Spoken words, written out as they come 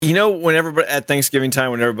You know, when everybody at Thanksgiving time,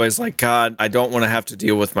 when everybody's like, God, I don't want to have to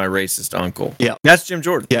deal with my racist uncle. Yeah. That's Jim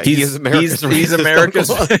Jordan. Yeah, he's America's racist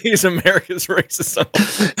He's America's racist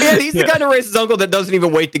uncle. And he's the kind of racist uncle that doesn't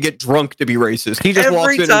even wait to get drunk to be racist. He just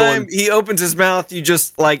walks in Every time and he opens his mouth, you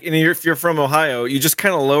just like, and if you're from Ohio, you just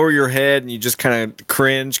kind of lower your head and you just kind of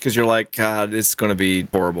cringe because you're like, God, it's going to be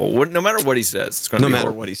horrible. No matter what he says, it's going to be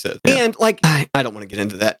horrible. What he says. Yeah. And like, I don't want to get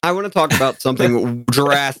into that. I want to talk about something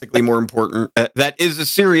drastically more important that is as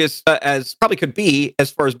serious as probably could be as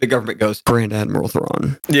far as big government goes. Grand Admiral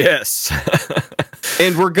Thrawn. Yes.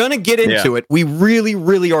 And we're going to get into it. We really,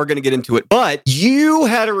 really are going to get into it. But you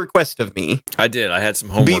had a request of me. I did. I had some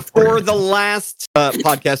homework before the last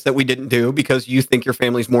podcast that we didn't do because you think your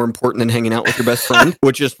family's more important than hanging out with your best friend,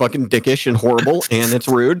 which is fucking dickish and horrible and it's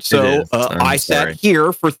rude. So I sat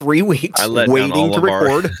here for 3 weeks waiting to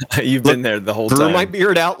record. You've been there the whole time. Grew my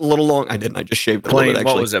beard out a little long. I didn't. I just shaved it a little bit,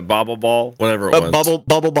 actually. What was it? Bobble ball? Whatever it was.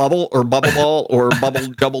 Bubble bobble or bubble ball or bubble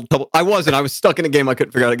double. I wasn't. I was stuck in a game I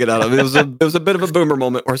couldn't figure out how to get out of. It was a bit of a boomer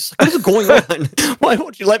moment where it's like, what is going on? Why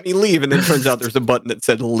won't you let me leave? And then it turns out there's a button that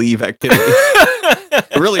said leave activity.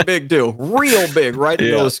 Really big too. Real big right in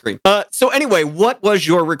the middle of the screen. So anyway, what was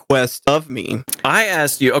your request of me? I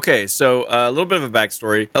asked you, okay, so a little bit of a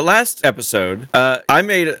backstory. The last episode, I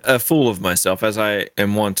made a fool of myself, as I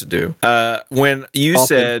am wont to do, when you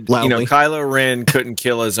said, loudly. Kylo Ren couldn't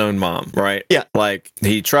kill his own mom, right? Yeah. Like,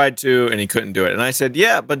 he tried to, and he couldn't do it. And I said,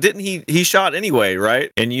 yeah, but didn't he shot anyway,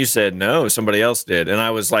 right? And you said, no, somebody else did. And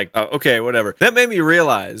I was like, okay, whatever. That made me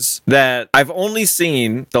realize that I've only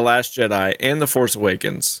seen The Last Jedi and The Force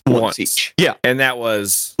Awakens once each. Yeah. And that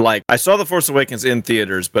was like, I saw The Force Awakens in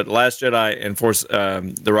theaters, but Last Jedi and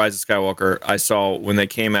The Rise of Skywalker, I saw when they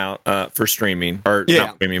came out for streaming, or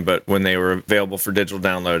not streaming, but when they were available for digital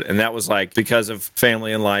download. And that was like, because of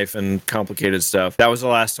family and life and complicated stuff, that was the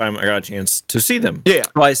last time I got a chance to see them. Yeah.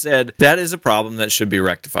 So I said, that is a problem that should be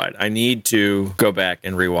rectified. I need to go back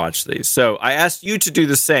and rewatch these. So I asked you to do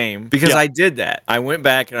the same because I did that. I went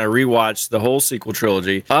back and I rewatched the whole sequel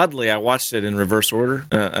trilogy. Oddly, I watched it in reverse order.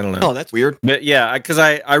 I don't know. Oh, that's weird. But yeah, because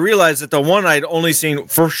I realized that the one I'd only seen,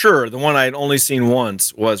 for sure, the one I'd only seen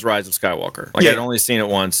once was Rise of Skywalker. Like, I'd only seen it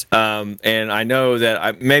once. And I know that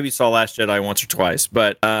I maybe saw Last Jedi once or twice.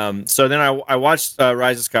 But so then I watched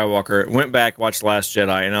Rise of Skywalker, went back, watched Last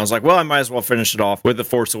Jedi, and I was like, well, I might as well finish it off with The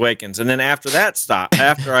Force Awakens. And then after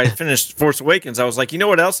I finished Force Awakens, I was like, you know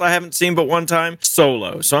what else I haven't seen but one time?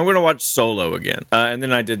 Solo. So I'm going to watch Solo again. And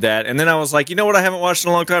then I did that. And then I was like, you know what I haven't watched in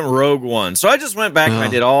a long time? Rogue One. So I just went back and I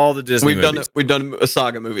did all the Disney movies. We've done a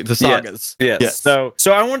saga movie, the sagas. Yes. So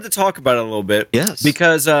I wanted to talk about it a little bit. Yes.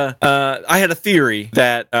 Because I had a theory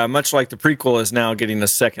that much like the prequel is now getting a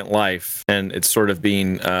second life and it's sort of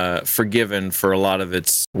being forgiven for a lot of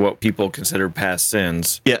its what people consider past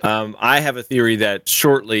sins. Yeah. I have a theory that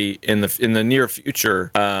shortly in the near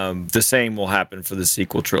future, the same will happen for the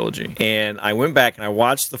sequel trilogy. And I went back and I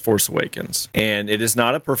watched The Force Awakens, and it is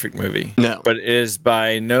not a perfect movie. No. But it is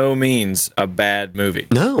by no means a bad movie.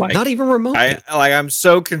 No, not even remotely. I'm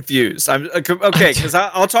so confused. I'm okay because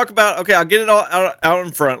I'll talk about. Okay, I'll get it all out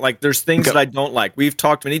in front. Like, there's things that I don't like. We've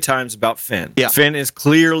talked many times about Finn. Yeah. Finn is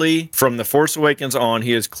clearly, from The Force Awakens on,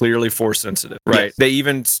 he is clearly Force sensitive. Right. Yes. They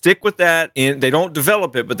even stick with that they don't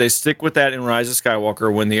develop it, but they stick with that in Rise of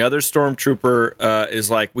Skywalker when the other stormtrooper is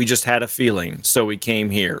like, we just had a feeling, so we came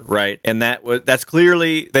here. Right. And that's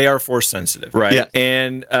clearly they are Force sensitive. Right. Yeah.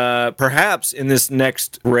 And perhaps in this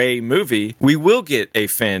next Rey movie, we will get a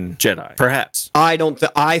Finn Jedi. Perhaps.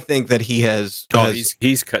 I think that he has.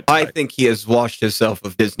 He's cut. I think he has washed himself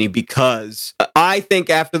of Disney because I think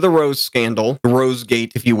after the Rose scandal,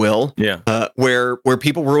 Rosegate, if you will, where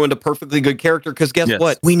people ruined a perfectly good character. Because guess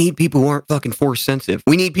what? We need people who aren't fucking Force sensitive.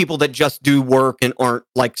 We need people that just do work and aren't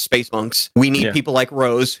like space monks. We need people like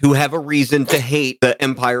Rose who have a reason to hate the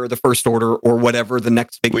Empire or the First Order or whatever the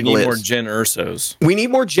next big evil is. We need more Jen Ursos. We need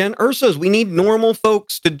more Jen Ursos. We need normal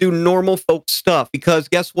folks to do normal folk stuff because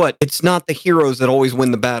guess what? It's not the heroes that always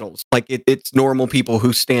win the battles. Like it's normal people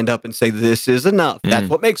who stand up and say, this is enough. That's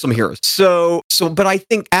what makes them heroes. But I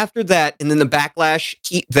think after that, and then the backlash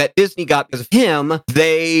that Disney got because of him,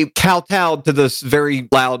 they kowtowed to this very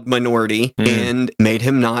loud minority and made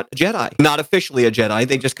him not a Jedi. Not officially a Jedi.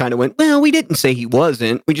 They just kind of went, well, we didn't say he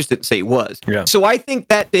wasn't. We just didn't say he was. Yeah. So I think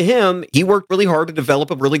that to him, he worked really hard to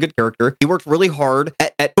develop a really good character. He worked really hard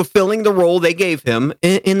at at fulfilling the role they gave him,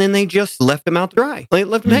 and then they just left him out to dry. They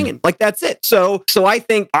left him hanging. Like, that's it. So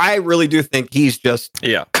I really do think he's just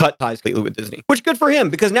cut ties completely with Disney, which good for him,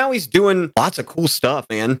 because now he's doing lots of cool stuff,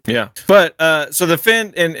 man. Yeah. But so the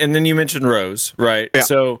Finn, and then you mentioned Rose, right? Yeah.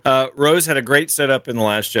 So Rose had a great setup in The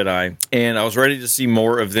Last Jedi, and I was ready to see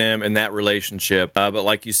more of them in that relationship. But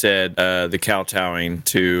like you said, the kowtowing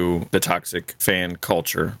to the toxic fan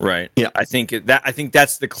culture, right? Yeah. I think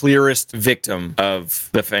that's the clearest victim of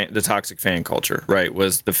the toxic fan culture, right?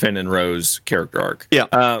 Was the Finn and Rose character arc. Yeah.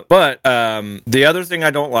 But the other thing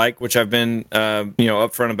I don't like, which I've been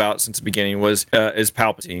upfront about since the beginning, is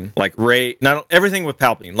Palpatine. Like Rey, not everything with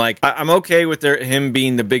Palpatine. Like I'm okay with him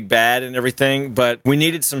being the big bad and everything, but we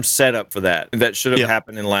needed some setup for that. That should have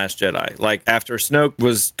happened in Last Jedi. Like after Snoke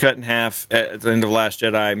was cut in half at the end of Last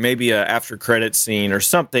Jedi, maybe a after credits scene or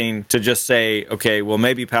something to just say, okay, well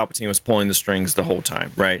maybe Palpatine was pulling the strings the whole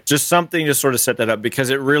time, right? Just something to sort of set that up, because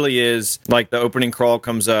it really is like the opening crawl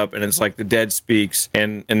comes up and it's like the dead speaks,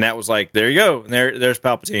 and that was like, there you go, and there's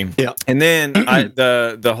Palpatine. Yeah. And then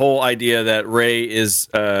the whole idea that Rey is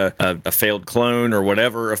a failed clone or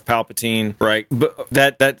whatever of Palpatine, right? But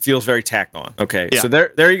that feels very tacked on. Okay, so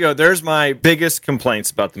there you go. There's my biggest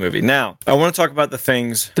complaints about the movie. Now, I want to talk about the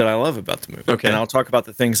things that I love about the movie. Okay. And I'll talk about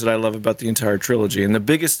the things that I love about the entire trilogy. And the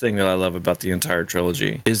biggest thing that I love about the entire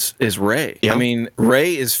trilogy is Rey. Yeah. I mean,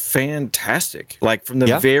 Rey is fantastic. Like from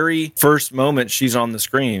the very first moment she's on the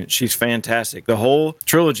screen, she's fantastic. The whole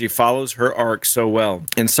trilogy follows her arc so well.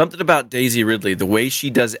 And something about Daisy Ridley, the way she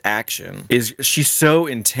does action, is she's so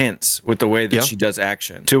intense with the way that she does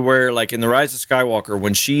action, to where like in The Rise of Skywalker,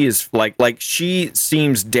 when she is like she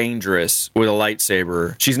seems dangerous with a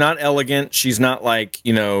lightsaber. She's not elegant. She's not like,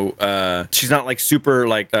 she's not like super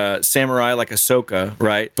like samurai like Ahsoka,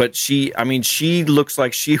 right? But she looks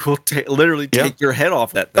like she will literally take your head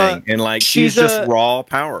off that thing, and like she's just raw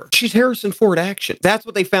power. She's Harrison Ford action. That's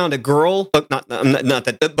what they found, a girl, not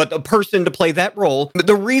that, but a person to play that role.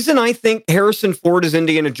 The reason I think Harrison Ford as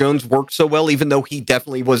Indiana Jones worked so well, even though he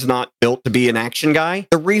definitely was not built to be an action guy,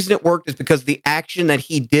 the reason it worked is because the action that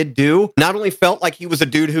he did do not only felt like he was a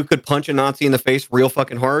dude who could punch a Nazi in the face real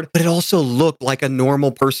fucking hard, but it also looked like a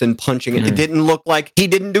normal person punching it. It didn't look like he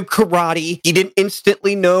didn't do karate. He didn't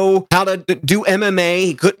instantly know how to do MMA.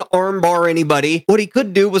 He couldn't armbar anybody. What he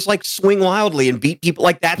could do was like swing wildly and beat people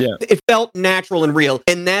like that. Yeah. It felt natural and real.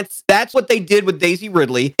 And that's what they did with Daisy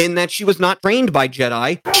Ridley, in that she was not trained by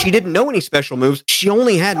Jedi. She didn't know any special moves. She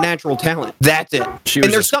only had natural talent. That's it. She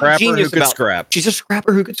was a scrapper who could scrap. She's a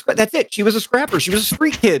scrapper who could scrap. That's it. She was a scrapper. She was a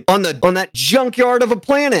street kid on that junkyard of a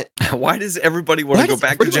planet. Why does everybody want to go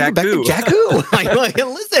back to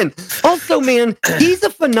Jakku? Listen. Also, man, he's a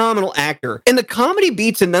phenomenal actor. And the comedy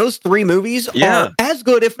beats in those three movies are as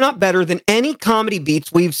good, if not better, than any comedy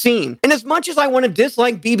beats we've seen. And as much as I want to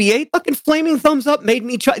dislike BB-8, fucking flaming thumbs up made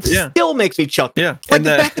me chuckle. It still makes me chuckle. Yeah. Like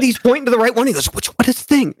the fact that he's pointing to the right one, he goes, what is the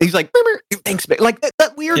thing? He's like, thanks, man. Like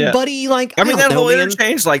that weird buddy, like, I mean, that whole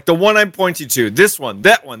interchange, like the one I'm pointing to, this one,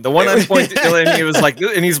 that one, the one I'm pointing to, and he was like,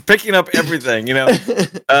 and he's picking up everything,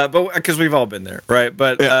 but because we've all been there, right?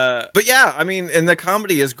 But yeah, I mean, and the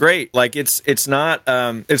comedy is great. Like it's not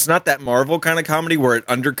that Marvel kind of comedy where it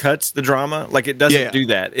undercuts the drama. Like it doesn't do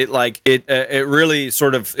that. It really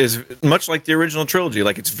sort of is much like the original trilogy.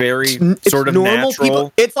 Like it's very sort of normal natural.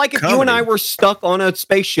 People. It's like if you and I were stuck on a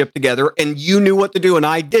spaceship together and you knew what to do and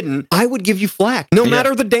I didn't, I would give you flack. No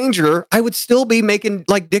matter the danger, I would still be making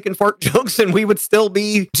like dick and fart jokes, and we would still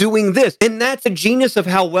be doing this. And that's a genius of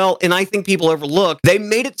how well, and I think people overlook, they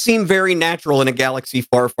made it seem very natural in a galaxy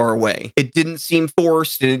far, far away. It didn't seem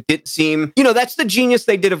forced, and it didn't seem, that's the genius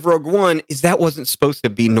they did of Rogue One, is that wasn't supposed to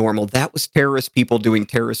be normal. That was terrorist people doing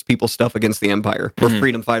terrorist people stuff against the Empire, or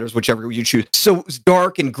freedom fighters, whichever you choose. So it was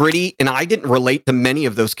dark and gritty, and I didn't relate to many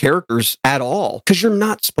of those characters at all, because you're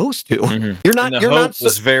not supposed to. You're not. And the hope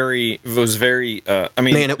was very. I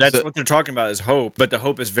mean, man, that's what they're talking about is hope, but the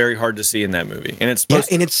hope is very hard to see in that movie, and it's supposed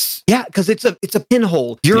because it's a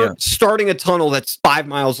pinhole. You're starting a tunnel that's 5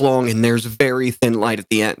 miles long, and there's very thin light at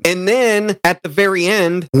the end, and then at the very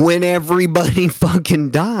end, when everybody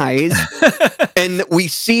fucking dies, and we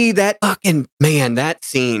see that fucking man, that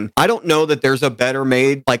scene. I don't know that there's a better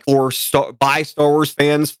made like for Star Wars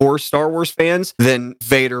fans than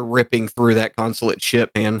Vader ripping through that consulate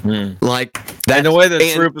ship, man. Like that, and the way the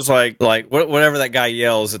troop is like whatever that guy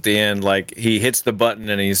yells at the end, like he hits the button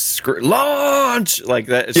and he's launch like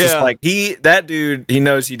that. It's just like that dude, he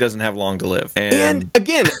knows he doesn't have long to live. And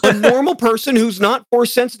again, a normal person who's not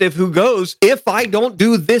force sensitive, who goes, if I don't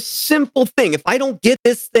do this simple thing, if I don't get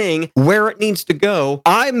this thing where it needs to go.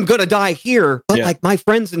 I'm going to die here, but like my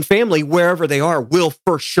friends and family, wherever they are, will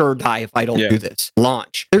for sure die if I don't do this.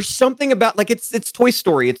 Launch. There's something about, like, it's Toy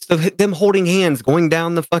Story. It's them holding hands, going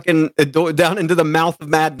down the fucking, down into the mouth of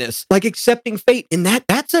madness, like accepting fate. And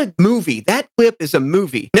that's a movie. That clip is a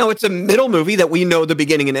movie. Now, it's a middle movie that we know the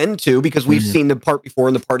beginning and end to because we've seen the part before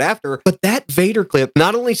and the part after. But that Vader clip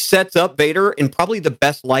not only sets up Vader in probably the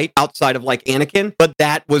best light outside of like Anakin, but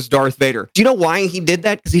that was Darth Vader. Do you know why he did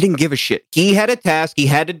that? Because he didn't give a shit. He had a task. He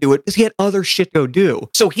had to do it because he had other shit to go do.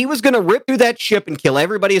 So he was going to rip through that ship and kill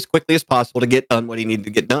everybody as quickly as possible to get done what he needed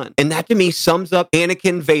to get done. And that to me sums up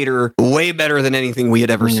Anakin Vader way better than anything we had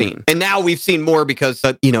ever seen. And now we've seen more because,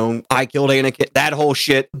 I killed Anakin, that whole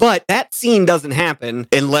shit. But that scene doesn't happen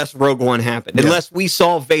unless Rogue One happened. Yeah. Unless we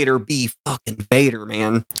saw Vader be fucking Vader,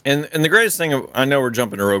 man. And the greatest thing, I know we're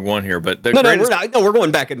jumping to Rogue One here, but we're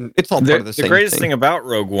going back and it's all part of the same thing. The greatest thing about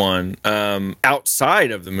Rogue One,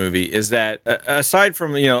 outside of the movie, is that aside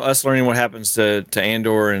from us learning what happens to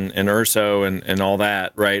Andor and Urso and all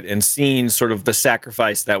that, right, and seeing sort of the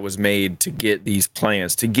sacrifice that was made to get these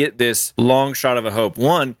plans, to get this long shot of a hope.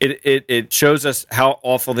 One, it shows us how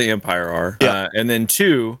awful the Empire are, and then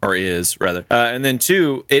two,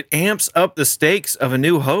 it amps up the stakes of A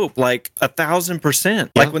New Hope like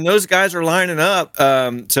 1,000%. Like when those guys are lining up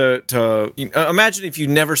to imagine if you've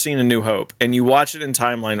never seen A New Hope and you watch it in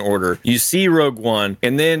timeline order, you see Rogue One,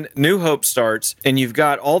 and then New Hope starts, and you've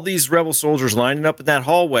got all these rebel soldiers lining up in that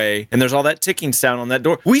hallway, and there's all that ticking sound on that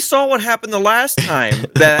door. We saw what happened the last time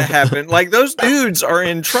that happened. Like, those dudes are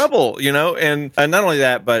in trouble, and not only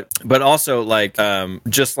that, but also like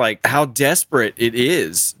just like how desperate it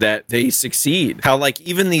is that they succeed. How like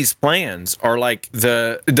even these plans are like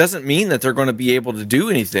it doesn't mean that they're going to be able to do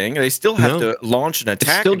anything. They still have to launch an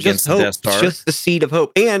attack against the Death Star. It's just the seed of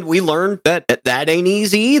hope. And we learned that ain't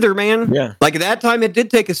easy either, man. Yeah. Like at that time, it did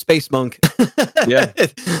take a space monk. Yeah.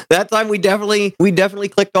 That time we definitely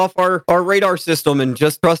clicked off our radar system and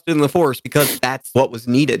just trusted in the Force because that's what was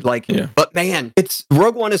needed. But man,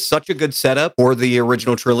 Rogue One is such a good setup for the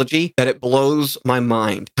original trilogy that it blows my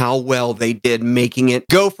mind how well they did making it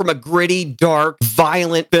go from a gritty, dark,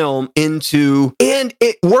 violent film into, and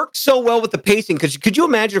it worked so well with the pacing. Because could you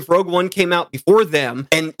imagine if Rogue One came out before them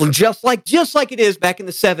and just like it is back in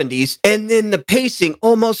the 70s, and then the pacing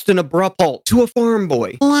almost an abrupt halt to a farm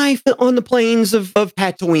boy life on the plains of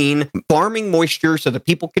Tatooine, farming moisture so that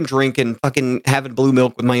people can drink and fucking having blue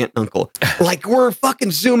milk with my aunt and uncle. Like we're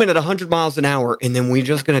fucking zooming at 100 miles an hour, and then we're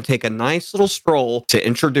just gonna take a nice little stroll to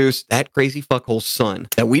introduce that crazy fuckhole's son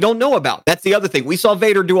that we don't know about. That's the other thing. We saw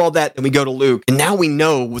Vader do all that, then we go to Luke, and now we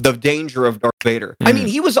know the danger of Darth Vader. I mean,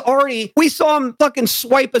 we saw him fucking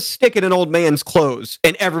swipe a stick at an old man's clothes,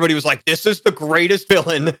 and everybody was like, this is the greatest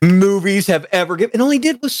villain movies have ever given. And all he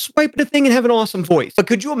did was swipe at a thing and have an awesome voice. But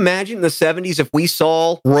could you imagine in the 70s if we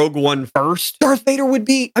saw Rogue One first? Darth Vader would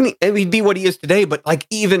be, he'd be what he is today, but like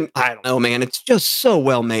even, I don't know, man, it's just so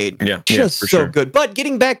well made. Yeah. Just so good. But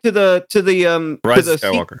getting back to the Rise of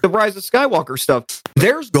Skywalker stuff,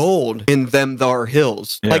 there's gold in them thar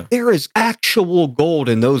hills. Yeah. Like there is actual gold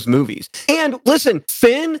in those movies. And listen,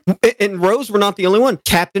 Finn and Rose were not the only one.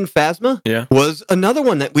 Captain Phasma was another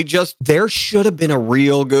one that there should have been a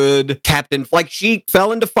real good captain. Like she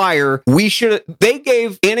fell into fire. They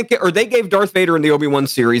gave Darth Vader in the Obi-Wan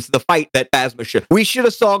series the fight that Phasma should. We should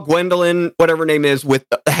have saw Gwendolyn, whatever her name is, with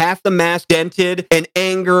half the mask dented and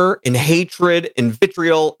anger and hatred and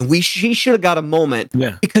vitriol. She should have got a moment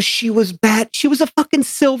because she was bad. She was a fucking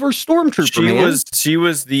silver stormtrooper. She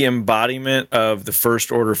was the embodiment of the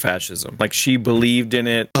First Order fascism. Like she believed in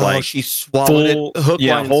it. Like she swallowed it. Hook,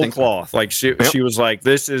 line, whole cloth. Like she was like,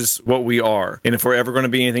 this is what we are. And if we're ever going to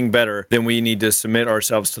be anything better, then we need to submit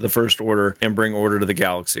ourselves to the First Order and bring order to the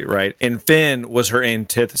galaxy, right? And Finn was her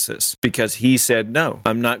antithesis because he said, no,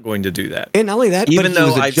 I'm not going to do that. And not only that, even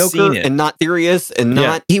though I've Joker seen it, and not serious and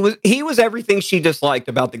not he was everything she disliked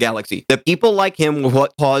about the galaxy. The people like him were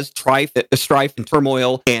what caused strife and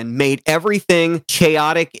turmoil and made everything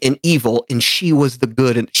chaotic and evil, and she was the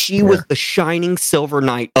good, and she was the shining silver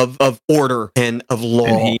knight of order and of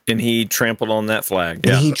law. And he trampled on that flag.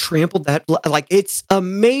 And he trampled that like it's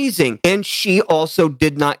amazing. And she also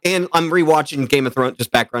did not, and I'm rewatching Game of Thrones,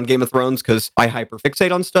 just background Game of Thrones, because I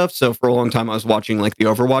hyperfixate on stuff. So for a long time I was watching like the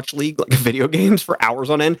Overwatch League, like video games for hours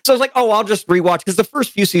on end. So I was like, oh, I'll just rewatch, because the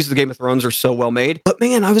first few seasons of Game of Thrones are so well made. But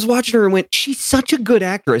man, I was watching her and went, she's such a good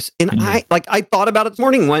actress. And I thought about it this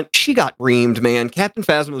morning and went, she got reamed, man. Captain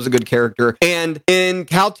Phasma was a good character. And in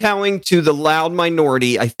kowtowing to the loud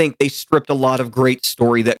minority, I think they stripped a lot of great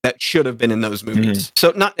story that should have been in those movies.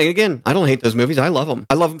 So again, I don't hate those movies. I love them.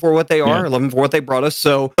 I love them for what they are. I love them for what they brought us.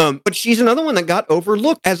 So, but she's another one that got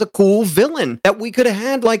overlooked as was a cool villain that we could have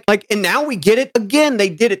had. And now we get it again. They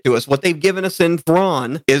did it to us. What they've given us in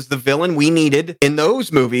Thrawn is the villain we needed in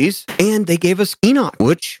those movies, and they gave us Enoch,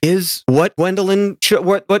 which is what Gwendolyn,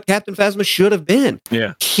 what Captain Phasma should have been.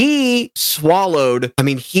 Yeah, he swallowed. I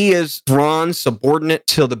mean, he is Thrawn's subordinate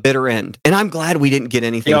till the bitter end, and I'm glad we didn't get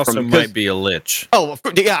anything. He also from might be a lich. Oh,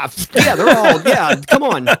 yeah, they're all come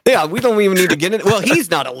on, we don't even need to get it. Well,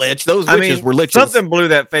 he's not a lich. Those liches were liches. Something blew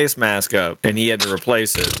that face mask up, and he had to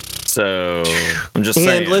replace it. So I'm just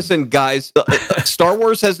saying. And listen, guys, Star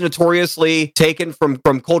Wars has notoriously taken from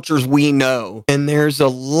cultures we know, and there's a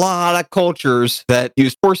lot of cultures that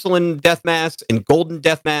use porcelain death masks and golden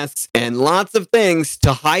death masks and lots of things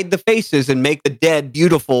to hide the faces and make the dead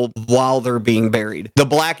beautiful while they're being buried. The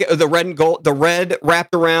red and gold, the red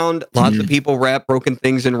wrapped around. Lots of people wrap broken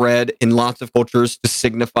things in red in lots of cultures to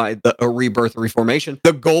signify a rebirth or reformation.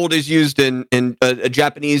 The gold is used in ancient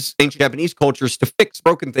Japanese cultures to fix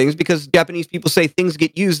broken things, because Japanese people say things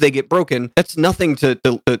get used, they get broken. That's nothing to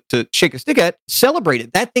shake a stick at. Celebrate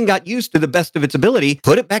it. That thing got used to the best of its ability.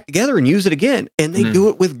 Put it back together and use it again. And they do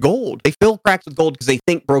it with gold. They fill cracks with gold because they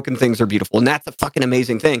think broken things are beautiful. And that's a fucking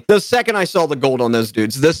amazing thing. The second I saw the gold on those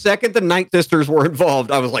dudes, the second the Night Sisters were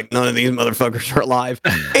involved, I was like, none of these motherfuckers are alive.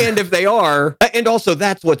 And if they are, and also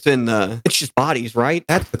that's what's in it's just bodies, right?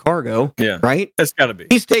 That's the cargo. Yeah. Right? That's gotta be.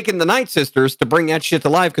 He's taking the Night Sisters to bring that shit to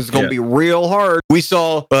life, because it's going to be real hard. We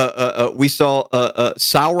saw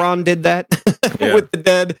Sauron did that with the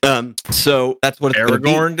dead. So that's what it's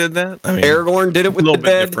Aragorn did that. I mean, Aragorn did it with the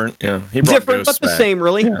dead. Different, yeah. He brought different, but the same,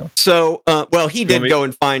 really. Yeah. So, he did go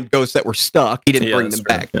and find ghosts that were stuck. He didn't bring them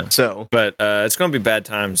back. Yeah. So, but it's going to be bad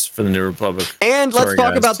times for the New Republic. And let's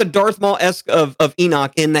talk about the Darth Maul-esque of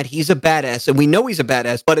Enoch, in that he's a badass, and we know he's a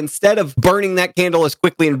badass. But instead of burning that candle as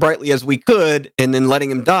quickly and brightly as we could, and then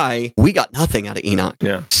letting him die, we got nothing out of Enoch.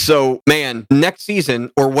 Yeah. So, man, next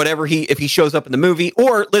season or whatever, if he shows up in the movie,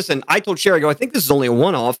 or listen, I told Sherry, I think this is only a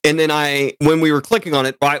one-off, and then when we were clicking on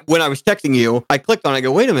it, when I was texting you, I clicked on it, I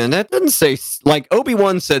go, wait a minute, that doesn't say, like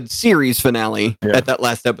Obi-Wan said series finale at that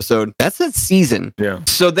last episode. That said season. Yeah.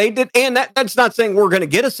 So they did, and that's not saying we're going to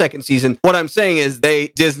get a second season. What I'm saying is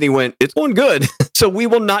Disney went, it's going good. So we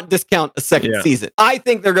will not discount a second season. I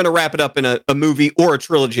think they're going to wrap it up in a movie or a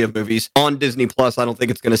trilogy of movies on Disney Plus. I don't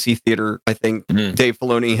think it's going to see theater. I think Dave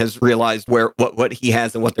Filoni has realized what he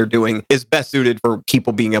has and what they're doing is best suited for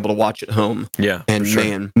people being able to watch at home. Yeah.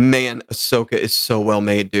 And man, Ahsoka is so well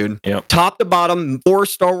made, dude. Yep. Top to bottom, for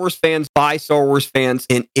Star Wars fans, by Star Wars fans,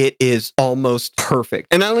 and it is almost perfect.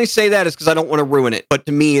 And I only say that is because I don't want to ruin it. But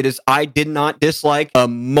to me, it is, I did not dislike a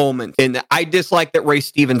moment. And I dislike that Ray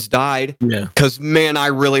Stevens died. Yeah. Because, man, I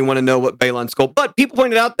really want to know what Baylan Skoll. But people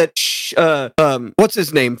pointed out that, what's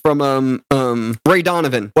his name from Ray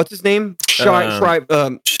Donovan? What's his name?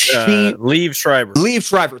 Liev Schreiber. Liev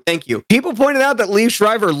Schreiber, thank you. People pointed out that Liev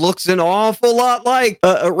Schreiber looks an awful lot like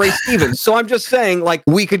Ray Stevens. So I'm just saying, like,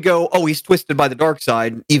 we could go, oh, he's twisted by the dark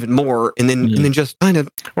side even more, and then just kind of,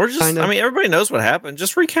 or just, I mean, everybody knows what happened.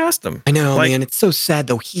 Just recast him. I know, man. It's so sad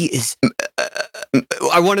though. He is.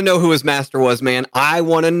 I want to know who his master was, man. I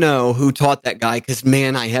want to know who taught that guy, because,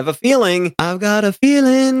 man, I've got a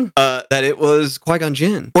feeling that it was Qui-Gon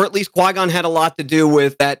Jinn. Or at least Qui-Gon had a lot to do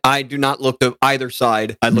with that. I do not look to either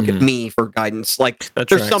side. I look at me for guidance. Like,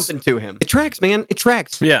 there's something to him. It tracks, man. It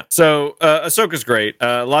tracks. Yeah. So Ahsoka's great.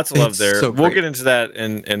 Lots of love there. So we'll get into that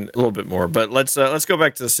in a little bit more. But let's go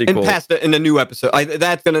back to the sequel. And past it in a new episode.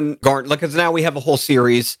 That's going to garner, because now we have a whole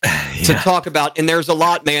series to talk about. And there's a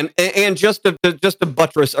lot, man. And just to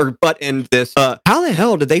buttress or butt end this, how the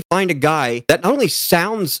hell did they find a guy that not only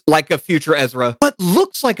sounds like a future Ezra, but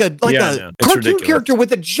looks like a cartoon character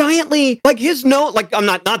with a giantly, like his nose, like I'm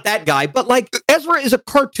not that guy, but like Ezra is a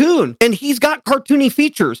cartoon and he's got cartoony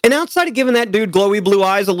features. And outside of giving that dude glowy blue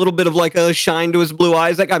eyes, a little bit of like a shine to his blue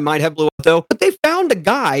eyes, that guy might have blue eyes though, but they found a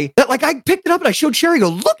guy that, like, I picked it up and I showed Sherry, go,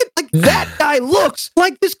 look at, like, that guy looks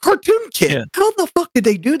like this cartoon kid. Yeah. How the fuck did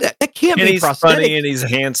they do that? That can't be prosthetic. Funny and he's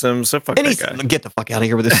handsome, so fuck that guy. Get the fuck out of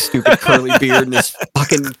here with this stupid curly beard and this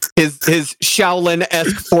fucking his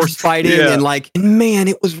Shaolin-esque force fighting and like, man,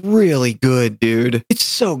 it was really good, dude. It's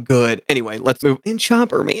so good. Anyway, let's move in.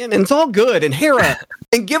 Chopper, man, and it's all good. And Hera,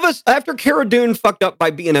 and give us, after Cara Dune fucked up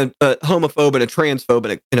by being a homophobe and a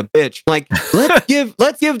transphobe and a bitch, like,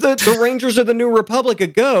 let's give the Rangers of the New Republic a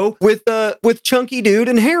go with Chunky Dude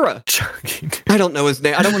and Hera. Chunky. I don't know his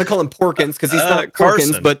name. I don't want to call him Porkins because he's not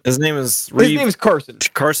Carson. Porkins, but his name is Carson.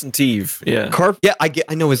 Carson Teeve. Yeah. Yeah,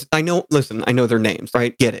 I know. Listen, I know their names,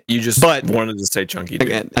 right? Get it. You just wanted to say Chunky.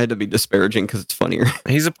 Again, I had to be disparaging because it's funnier.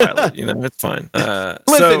 He's a pilot, it's fine.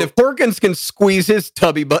 Listen, if Porkins can squeeze his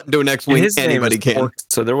tubby butt into an X-wing, anybody can.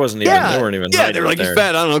 So there weren't even. Yeah, they're like, he's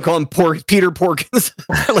fat. I don't know. Call him Peter Porkins.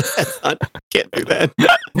 Can't do that.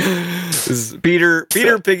 This is Peter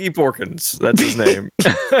Piggy Porkins. That's his name.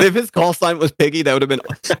 If his call sign was Piggy, that would have been.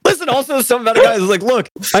 Listen, also something about a guy who's like, look,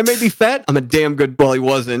 I may be fat. I'm a damn good. Well, he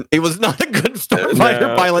wasn't. He was not a good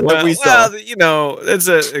starfighter pilot that we saw. Well, it's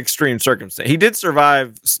an extreme circumstance. He did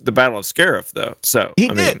survive the Battle of Scarif, though. So he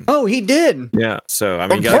did. He did. Yeah. So I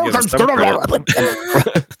mean, you gotta give us some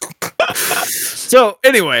credit. So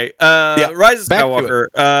anyway, Rise of Skywalker.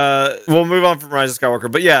 We'll move on from Rise of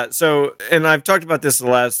Skywalker, but yeah. So, and I've talked about this in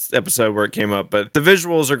the last episode where it came up, but the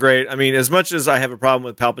visuals are great. I mean, as much as I have a problem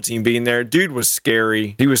with Palpatine being there, dude was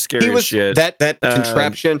scary. He was scary as shit. That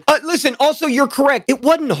contraption. Listen, also you're correct. It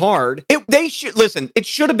wasn't hard. It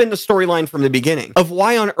should have been the storyline from the beginning of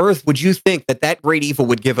why on earth would you think that great evil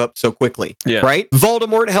would give up so quickly? Yeah. Right?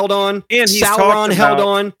 Voldemort held on, and Sauron held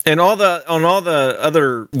on, and all the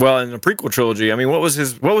other in the prequel trilogy. I mean, what was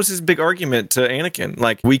his big argument to Anakin?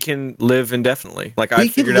 Like, we can live indefinitely. Like, I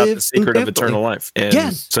figured out the secret of eternal life.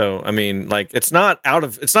 And so, I mean, like, it's not out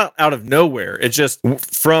of nowhere. It's just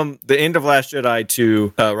from the end of Last Jedi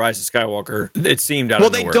to Rise of Skywalker. It seemed out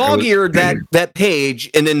of nowhere. Well, they dog-eared that page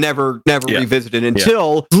and then never revisited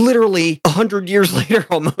until literally 100 years later,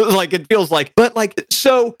 almost. Like, it feels like. But like,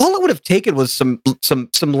 so all it would have taken was some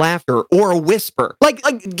laughter or a whisper. Like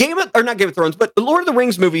not Game of Thrones, but the Lord of the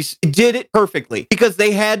Rings movies did it perfectly because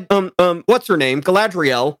they had what's her name,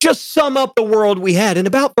 Galadriel, just sum up the world we had in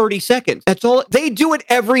about 30 seconds. That's all. They do it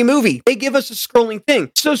every movie. They give us a scrolling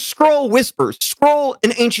thing. So scroll whispers, scroll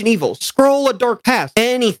an ancient evil, scroll a dark past,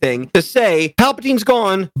 anything to say Palpatine's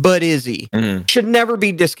gone, but is he? Mm-hmm. Should never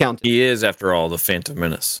be discounted. He is, after all, the Phantom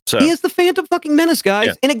Menace. So he is the Phantom fucking Menace, guys.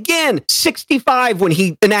 Yeah. And again, 65 when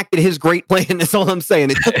he enacted his great plan. That's all I'm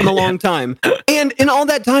saying. It took him a long time. And in all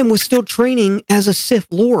that time was still training as a Sith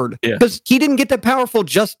Lord. Because he didn't get that powerful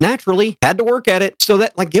just naturally. Had to work at it. So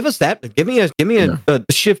that, like, give us that. Give me a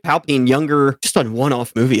Shiv Palpatine younger, just on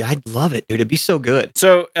one-off movie. I'd love it, dude. It'd be so good.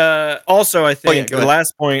 So also, I think the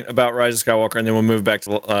last point about Rise of Skywalker, and then we'll move back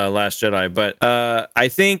to Last Jedi. But I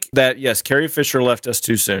think that, yes, Carrie Fisher left us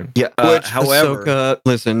too soon. Yeah. However, Ahsoka,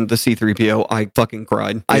 listen, the C-3PO, I fucking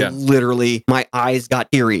cried. I literally, my eyes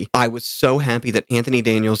got teary. I was so happy that Anthony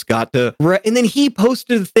Daniels got to, and then he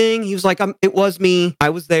posted the thing. He was like, it was me. I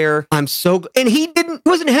was there. I'm so, and he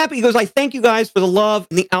wasn't happy. He goes, I thank you guys for the love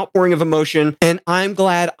and the outpouring of emotion. And I'm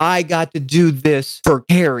glad I got to do this for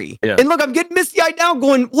Carrie. Yeah. And look, I'm getting misty-eyed now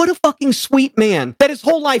going, what a fucking sweet man. That his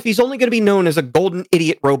whole life, he's only going to be known as a golden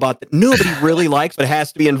idiot robot that nobody really likes, but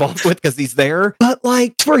has to be involved with because he's there. But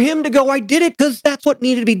like, for him to go, I did it because that's what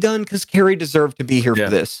needed to be done because Carrie deserved to be here for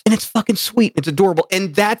this. And it's fucking sweet. It's adorable.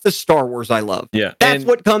 And that's the Star Wars I love. Yeah. That's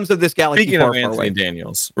what comes of this galaxy. Speaking of Anthony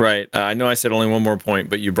Daniels, right? I know I said only one more point,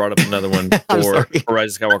 but you brought up another one for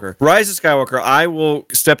Rise of Skywalker. Rise of Skywalker, I will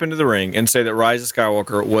step into the ring and say that Rise of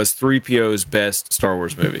Skywalker was 3PO's best Star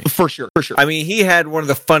Wars movie. For sure. I mean, he had one of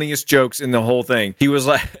the funniest jokes in the whole thing. He was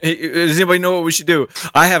like, does anybody know what we should do?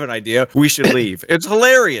 I have an idea. We should leave. It's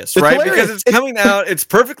hilarious, right? Because it's coming out. It's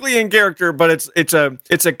perfectly in character, but it's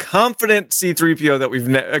a confident C-3PO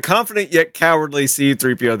that a confident yet cowardly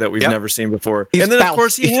C-3PO that we've never seen before. And then, of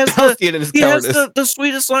course, he has the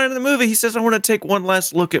sweetest line in the movie. He says, I want to take one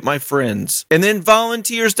last look at my friends. And then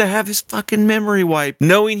volunteers to have his fucking memory wiped,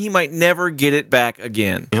 knowing he might never get it back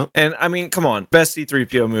again. Yep. And I mean, come on. Best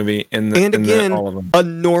C-3PO movie in all of them. A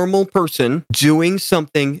normal person doing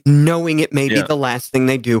something, knowing it may be the last thing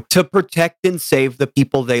they do to protect and save the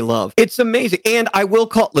people they love. It's amazing. And I will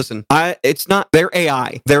it's not their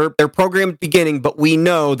AI. They're programmed beginning, but we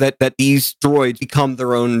know that these droids become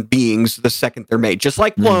their own beings the second they're made. Just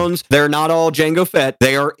like clones, they're not all Jango Fett.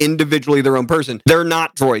 They are individually their own person. They're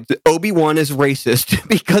not droids. Obi-Wan is racist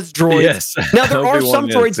because droids. Yes. Now, there are some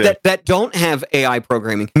droids that don't have AI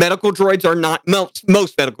programming. Medical droids are not,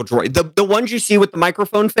 most medical droids. The ones you see with the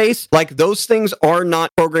microphone face, like those things are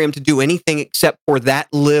not programmed to do anything except for that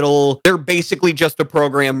little, they're basically just a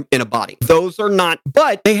program in a body. Those are not,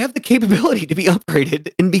 but they have the capability to be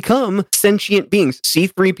upgraded and become sentient beings.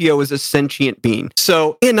 C-3PO is a sentient being.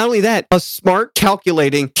 So, and not only that, a smart,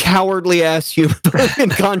 calculating, cowardly ass human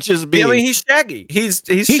conscious being. I mean, he's Shaggy. He's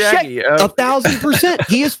He's Shaggy. 1,000%.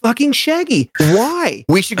 He is fucking Shaggy. Why?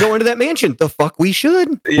 We should go into that mansion. The fuck we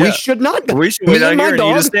should. Yeah. We should not go. We should wait out here and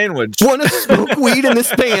eat a sandwich. Want to smoke weed in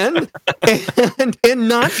this van and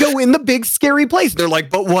not go in the big scary place. They're like,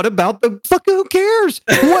 but what about the fuck? Who cares?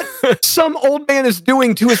 What some old man is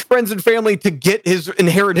doing to his friends and family to get his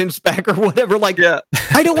inheritance back or whatever. Like,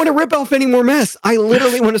 I don't want to rip off any more mess. I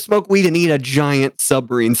literally want to smoke weed and eat a giant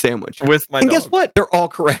submarine sandwich with my and dog. Guess what? They're all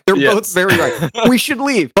correct. They're both very right. We should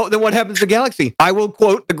leave. Oh, then what happens to the galaxy? I will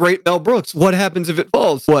quote the great Mel Brooks. What happens if it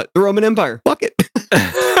falls? What? The Roman Empire. Fuck it.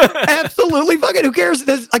 Absolutely. Fuck it. Who cares?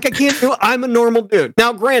 Like, I can't do it. I'm a normal dude.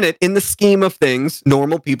 Now, granted, in the scheme of things,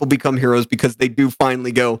 normal people become heroes because they do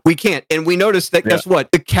finally go, we can't. And we noticed that, guess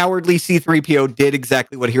what? The cowardly C-3PO did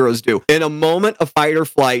exactly what heroes do. In a moment of fight or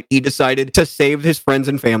flight, he decided to save his friends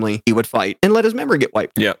and family. He would fight and let his memory get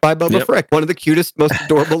wiped by Boba Frick, one of the cutest, most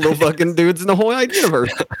adorable little fucking dudes in the whole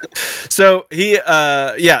universe. So he,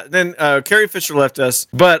 then Carrie Fisher left us,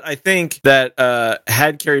 but I think that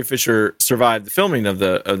had Carrie Fisher survived the filming of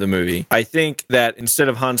the movie, I think that instead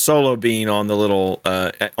of Han Solo being on the little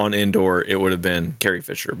on Endor, it would have been Carrie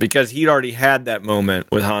Fisher, because he'd already had that moment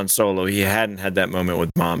with Han Solo. He hadn't had that moment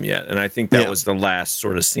with Mom yet, and I think that was the last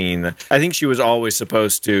sort of scene. I think she was always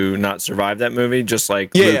supposed to not survive that movie, just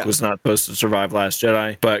like Luke was not supposed to survive Last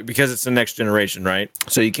Jedi, but because it's the next generation, right?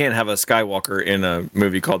 So you can't have a Skywalker in a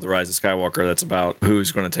movie called The Rise of Skywalker that's about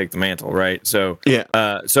who's going to take the mantle, right? So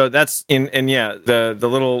so that's the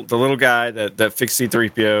little guy that fixed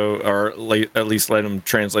C-3PO, or at least let him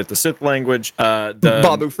translate the Sith language.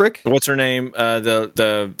 Babu Frick. What's her name?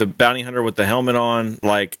 The bounty hunter with the helmet on.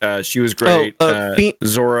 Like, she was great.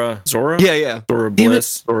 Zora. Yeah. Zora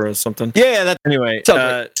Bliss or something. Yeah. That's anyway.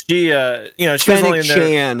 She was only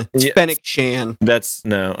in there. Fennec Shan. That's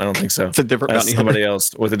no, I don't think so. It's a different bounty somebody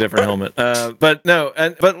else with a different helmet. But no,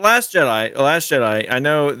 but Last Jedi. I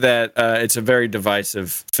know that it's a very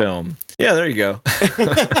divisive film. Yeah, there you go.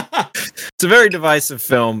 It's a very divisive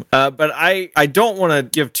film, but I don't want to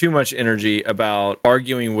give too much energy about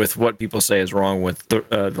arguing with what people say is wrong with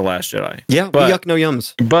the Last Jedi. Yeah, but, yuck, no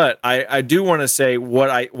yums. But I do want to say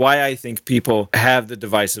why I think people have the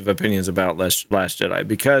divisive opinions about Last Jedi,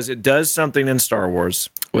 because it does something in Star Wars,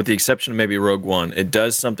 with the exception of maybe Rogue One. It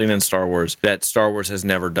does something in Star Wars that Star Wars has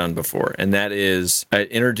never done before, and that is it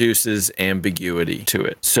introduces ambiguity to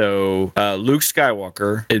it. So Luke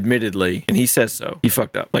Skywalker, admittedly, and he says so, he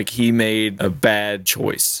fucked up. Like, he made a bad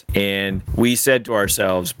choice. And we said to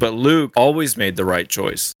ourselves, but Luke always made the right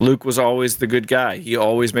choice. Luke was always the good guy. He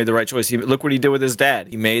always made the right choice. Look what he did with his dad.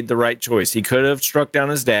 He made the right choice. He could have struck down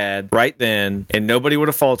his dad right then, and nobody would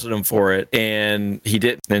have faulted him for it. And he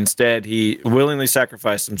didn't. Instead, he willingly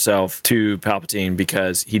sacrificed himself to Palpatine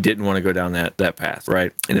because he didn't want to go down that path,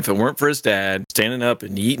 right? And if it weren't for his dad standing up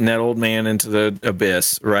and eating that old man into the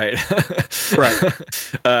abyss, right?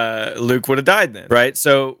 Luke would have died then, right?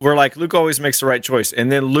 So we're like, Luke always makes the right choice.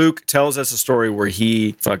 And then Luke tells us a story where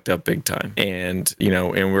he fucked up big time. And,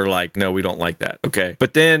 and we're like, no, we don't like that. Okay.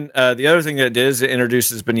 But then the other thing that it is, it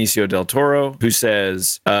introduces Benicio del Toro, who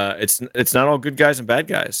says it's not all good guys and bad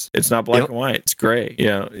guys. It's not black and white. It's gray.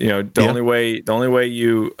 The only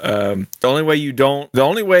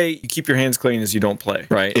way you keep your hands clean is you don't play,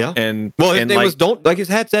 right? Yeah. And his name was don't, like his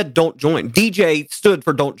hat said, don't join. DJ stood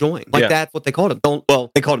for don't join. Like, that's what they called him.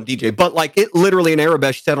 They called him DJ, but like, it literally in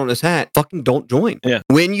Arabic said on his hat, fucking don't join. Yeah.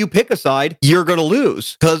 When you pick a side, you're going to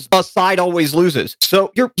lose, because a side always loses.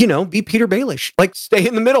 So be Peter Baelish. Like, stay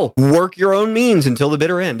in the middle, work your own means until the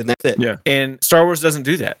bitter end, and that's it. Yeah. And Star Wars doesn't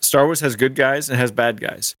do that. Star Wars has good guys and has bad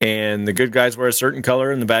guys. And the good guys wear a certain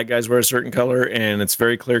color and the bad guys wear a certain color, and it's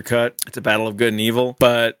very clear cut. It's a battle of good and evil.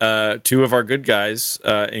 But two of our good guys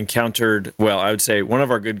encountered, I would say one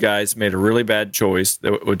of our good guys made a really bad choice,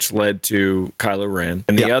 which led to Kylo Ren,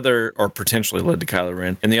 and the other, or potentially led to Kylo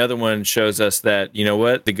Ren, and the other one shows us that,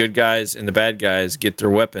 the good guys and the bad guys get their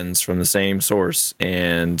weapons from the same source,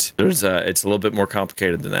 and it's a little bit more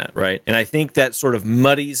complicated than that, right? And I think that sort of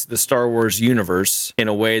muddies the Star Wars universe in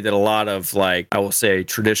a way that a lot of, like, I will say,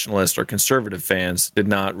 traditionalist or conservative fans did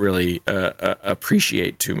not really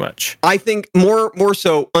appreciate too much. I think more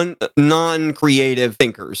so non-creative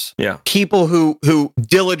thinkers, people who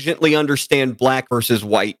diligently understand black versus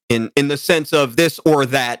white in the sense of this or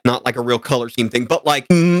that, not like a real color scheme thing, but like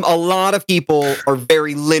a lot of people are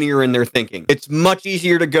very linear in their thinking. It's much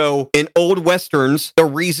easier to go in old Westerns. The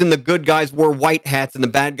reason the good guys wore white hats and the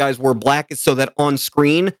bad guys wore black is so that on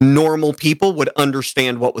screen, normal people would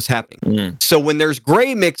understand what was happening. So when there's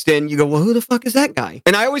gray mixed in, you go, well, who the fuck is that guy?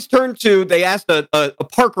 And I always turn to, they asked a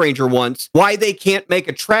park ranger once why they can't make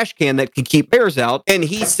a trash can that can keep bears out. And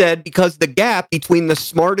he said, because the gap between the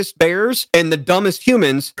smartest bears and the dumbest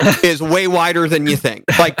humans is way wider than you think.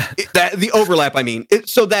 Like the overlap, I mean.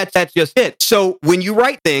 So that's just it. So when you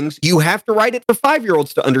write things, you have to write it for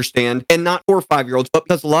 5-year-olds to understand and not for 5-year-olds. But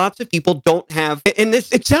because lots of people don't have, and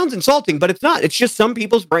this, it sounds insulting, but it's not. It's just some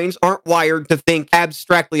people's brains aren't wired to think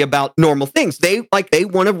abstractly about normal things. They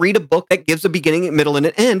want to read a book that gives a beginning, a middle, and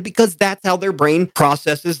an end because that's how their brain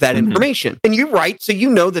processes that information. And you write, so you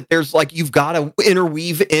know that there's you've got to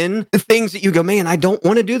interweave in the things that you go, man, I don't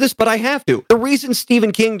want to do this, but I have to. The reason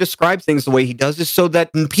Stephen King describes things the way he does is so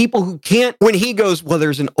that people who can't, when he goes, well,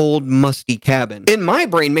 there's an old musty cabin. In my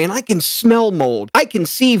brain, man, I can smell mold. I can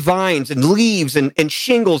see vines and leaves and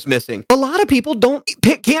shingles missing. A lot of people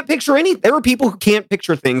can't picture anything. There are people who can't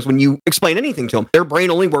picture things when you explain anything to them. Their brain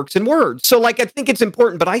only works in words. So I think it's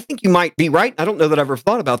important, but I think you might be right. I don't know that I've ever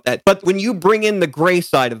thought about that. But when you bring in the gray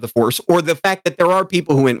side of the Force, or the fact that there are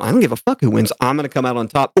people who win, I don't give a fuck who wins. I'm going to come out on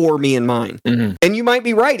top, or me and mine. And you might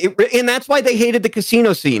be right. And that's why they hated the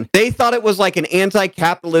casino scene. They thought it was like an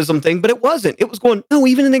anti-capitalism thing, but it wasn't. It was going, no,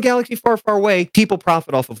 even in a galaxy far, far away, people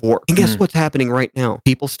profit off of war. And guess what's happening right now?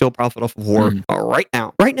 People still profit off of war right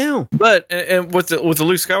now. Right now. But and with the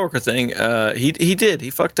Luke Skywalker thing, he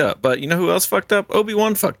fucked up. But you know who else fucked up?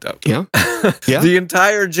 Obi-Wan fucked up. Yeah. The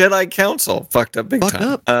entire Jedi Council fucked up big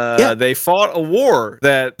time. They fought a war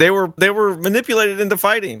that they were manipulated into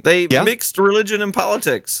fighting. They mixed religion and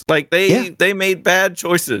politics. They made bad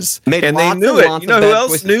choices. They knew it. You know who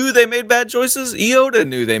else knew they made bad choices? Yoda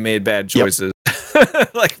knew they made bad choices.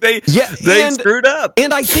 They screwed up.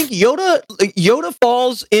 And I think Yoda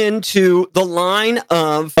falls into the line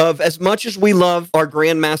of as much as we love our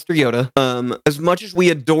Grandmaster Yoda, as much as we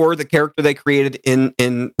adore the character they created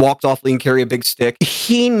in Walk Softly and Carry a Big Stick,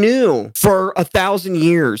 he knew for 1,000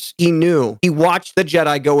 years, he watched the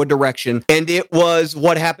Jedi go a direction, and it was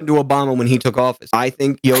what happened to Obama when he took office. I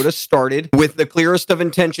think Yoda started with the clearest of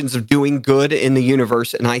intentions of doing good in the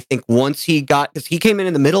universe, and I think once because he came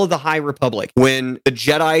in the middle of the High Republic, when the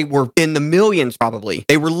Jedi were in the millions, probably.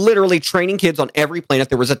 They were literally training kids on every planet.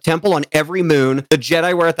 There was a temple on every moon. The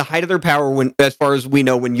Jedi were at the height of their power as far as we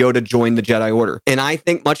know, when Yoda joined the Jedi Order. And I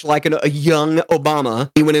think much like a young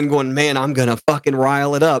Obama, he went in going, man, I'm going to fucking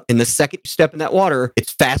rile it up. And the second you step in that water,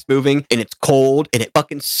 it's fast moving and it's cold and it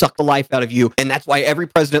fucking sucked the life out of you. And that's why every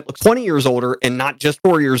president looks 20 years older and not just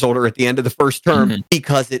 4 years older at the end of the first term,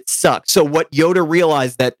 because it sucks. So what Yoda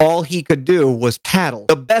realized that all he could do was paddle.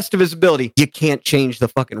 The best of his ability, you can't change the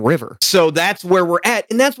fucking river. So that's where we're at.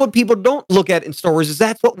 And that's what people don't look at in Star Wars, is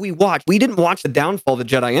that's what we watch. We didn't watch the downfall of the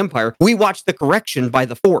Jedi Empire. We watched the correction by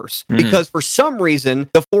the Force. Because for some reason,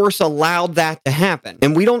 the Force allowed that to happen.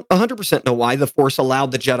 And we don't 100% know why the Force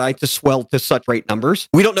allowed the Jedi to swell to such great numbers.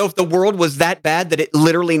 We don't know if the world was that bad that it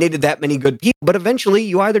literally needed that many good people. But eventually,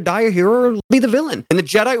 you either die a hero or be the villain. And the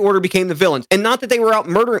Jedi Order became the villains. And not that they were out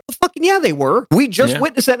murdering. Well, fucking yeah, they were. We just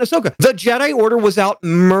witnessed that in Ahsoka. The Jedi Order was out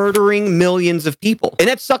murdering millions of people. And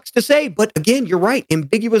that sucks to say, but again, you're right.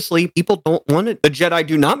 Ambiguously, people don't want it. The Jedi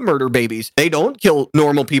do not murder babies. They don't kill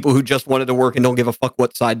normal people who just wanted to work and don't give a fuck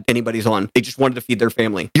what side anybody's on. They just wanted to feed their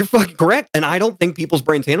family. You're fucking correct. And I don't think people's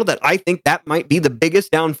brains handle that. I think that might be the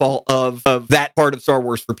biggest downfall of that part of Star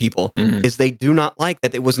Wars for people, is they do not like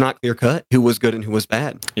that it was not clear cut who was good and who was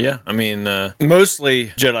bad. Yeah, I mean, mostly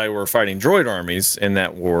Jedi were fighting droid armies in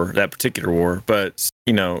that particular war, but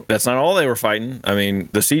you know, that's not all they were fighting. I mean,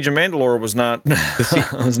 the Siege of Mandalore was not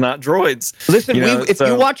was not droids. Listen, if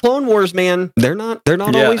you watch Clone Wars, man, they're not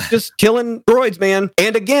always just killing droids, man.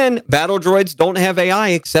 And again, battle droids don't have AI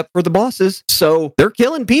except for the bosses, so they're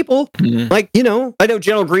killing people. Like, you know, I know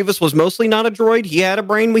General Grievous was mostly not a droid. He had a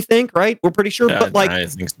brain, we think, right? We're pretty sure, but I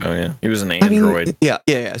think so. Yeah, he was an android.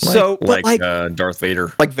 Yeah. So, like Darth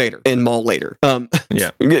Vader, like Vader and Maul later.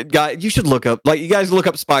 Guy, you should look up. You guys look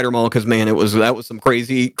up Spider Maul, because man, that was some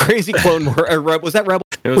crazy Clone War. Was that Rebel?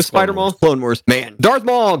 It was Spider Maul. Clone Wars. Man, Darth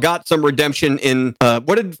Maul got some redemption in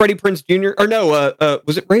what did Freddie Prinze Jr. or no?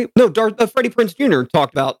 Was it Ray? No, Freddie Prinze Jr.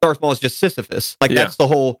 talked about Darth Maul is just Sisyphus. That's the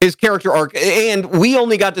whole his character arc. And we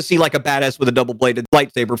only got to see like a badass with a double-bladed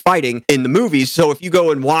lightsaber fighting in the movies. So if you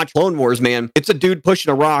go and watch Clone Wars, man, it's a dude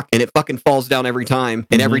pushing a rock and it fucking falls down every time.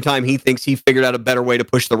 And every time he thinks he figured out a better way to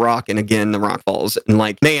push the rock, and again the rock falls. And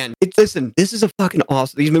listen, this is a fucking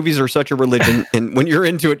awesome. These movies are such a religion, and when you're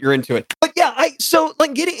into it, you're into it. But yeah, so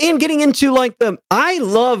like getting into like I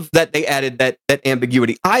love that they added that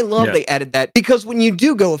ambiguity. I love they added that because when you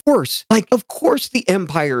do go, of course the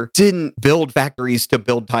Empire didn't build factories to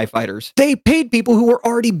build TIE fighters. They paid people who were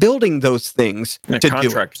already building those things to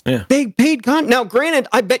do it. Yeah. They paid now, granted,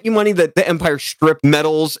 I bet you money that the Empire stripped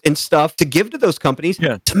metals and stuff to give to those companies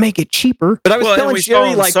to make it cheaper. But I was telling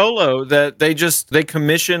Jerry, like Solo, that they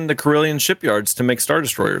commissioned the Corellian shipyards to make Star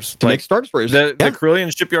Destroyers. To make Star Destroyers. The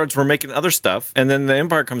Corellian shipyards were making other stuff, and then the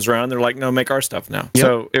Empire comes around, they're like, no, make our stuff now. Yep.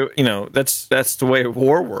 So, that's the way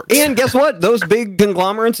war works. And guess what? Those big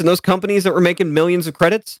conglomerates and those companies that were making millions of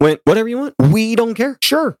credits went, whatever you want, we don't care.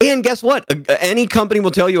 Sure. And guess what? Any company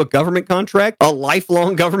will tell you a government contract, a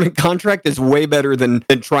lifelong government contract is way better than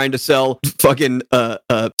trying to sell fucking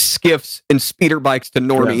skiffs and speeder bikes to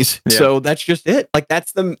normies. Yeah. So that's just it. Like,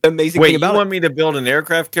 that's the amazing thing about it. You want me to build an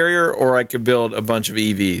aircraft carrier, or I could build a bunch of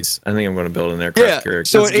EVs? I think I'm going to buld an aircraft carrier.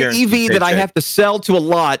 So an EV that I have to sell to a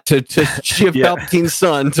lot to shift Palpatine's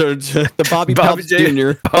son to Bobby Palps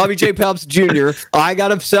Jr. Bobby J. Palps Jr. I got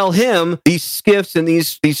to sell him these skiffs and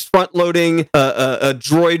these front-loading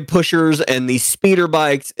droid pushers and these speeder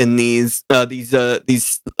bikes and these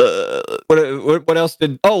what else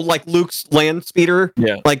like Luke's land speeder,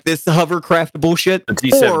 like this hovercraft bullshit. The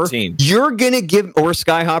T-17. Or you're gonna give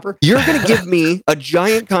Skyhopper. You're gonna give me a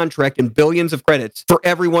giant contract and billions of credits for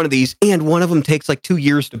every one of these, and one of them takes like 2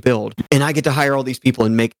 years to build, and I get to hire all these people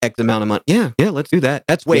and make X amount of money. Yeah, let's do that.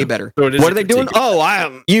 That's way better. So what are they doing?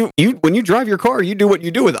 Oh, you when you drive your car, you do what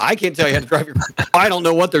you do with it. I can't tell you how to drive your car. I don't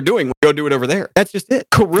know what they're doing. Go do it over there. That's just it.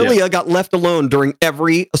 Corellia got left alone during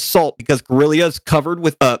every assault because Corellia is covered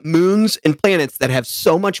with moons and planets that have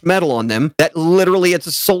so much metal on them that literally it's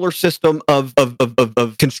a solar system of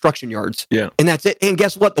construction yards. Yeah. And that's it. And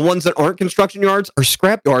guess what? The ones that aren't construction yards are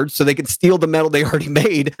scrap yards, so they can steal the metal they already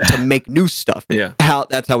made to make new stuff. Yeah.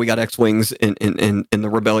 That's how we got X-Wings in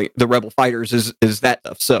the Rebel fighters is that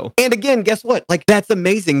stuff. So, and again, guess what? Like, that's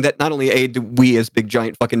amazing that not only do we as big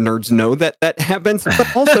giant fucking nerds know that happens,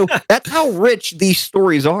 but also that's how rich these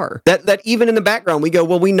stories are. That even in the background we go,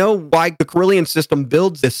 well, we know why the Corellian system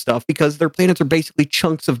builds this stuff because their planets are basically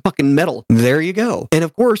chunks of fucking metal. There you go. And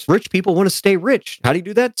of course, rich people want to stay rich. How do you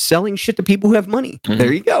do that? Selling shit to people who have money. Mm-hmm.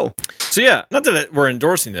 There you go. So yeah, not that we're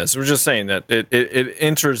endorsing this. We're just saying that it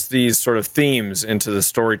enters these sort of themes into the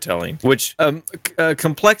storytelling, which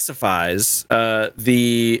complexifies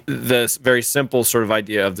the very simple sort of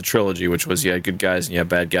idea of the trilogy, which was you had good guys and you had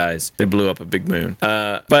bad guys. They blew up a big moon.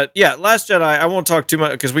 But yeah, Last Jedi, I won't talk too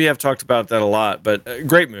much because we have talked about that a lot, but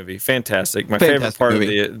great movie. Fantastic. My favorite part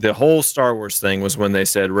movie. Of the whole Star Wars thing was when they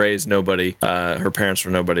said Rey's nobody, her parents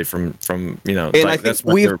were nobody from and like, I think that's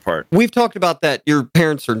my favorite part. We've talked about that. Your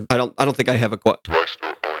parents are, I don't think I have a question.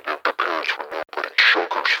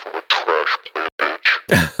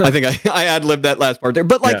 I think I ad-libbed that last part there.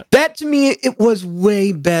 But like that to me, it was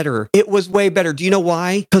way better. It was way better. Do you know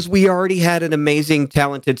why? Because we already had an amazing,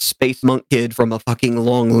 talented space monk kid from a fucking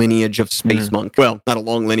long lineage of space monk. Well, not a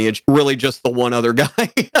long lineage, really just the one other guy.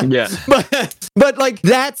 But like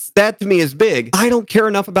that to me is big. I don't care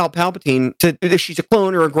enough about Palpatine if she's a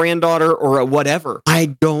clone or a granddaughter or a whatever.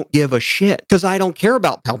 I don't give a shit because I don't care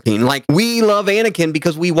about Palpatine. Like, we love Anakin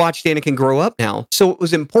because we watched Anakin grow up now. So it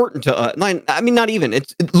was important to us. I mean, not even.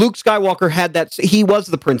 Luke Skywalker had that. He was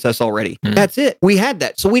the princess already. That's it. We had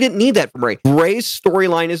that. So we didn't need that from Rey. Rey's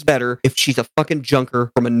storyline is better if she's a fucking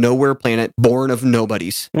junker from a nowhere planet born of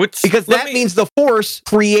nobodies. Because that means the Force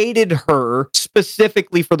created her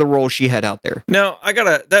specifically for the role she had out there. Now,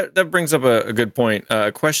 that brings up a good point.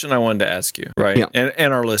 A question I wanted to ask you, right? Yeah.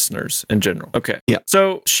 And our listeners in general. Okay. Yeah.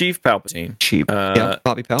 So Sheev Palpatine.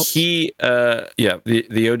 Bobby Palps.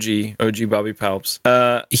 The OG Bobby Palps.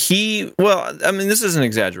 This isn't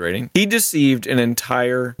exaggerating. He deceived an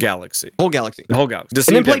entire galaxy. The whole galaxy.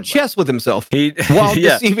 Deceived and then played chess with himself while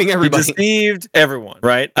deceiving everybody. He deceived everyone,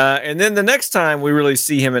 right? And then the next time we really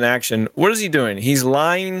see him in action, what is he doing? He's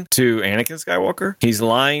lying to Anakin Skywalker. He's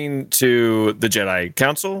lying to the Jedi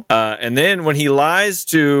Council. And then when he lies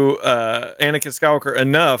to Anakin Skywalker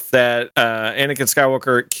enough that Anakin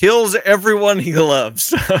Skywalker kills everyone he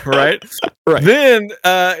loves, right? Right. Then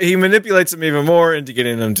he manipulates him even more into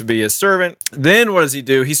getting him to be his servant. Then what does he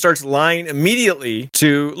do? He starts lying immediately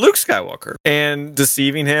to Luke Skywalker and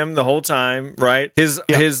deceiving him the whole time, right? His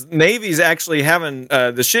Navy's actually having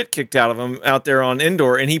the shit kicked out of him out there on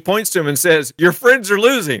Endor, and he points to him and says, "Your friends are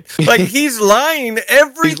losing." Like, he's lying.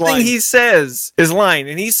 Everything he says is lying.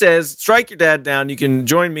 And he says, "Strike your dad down. You can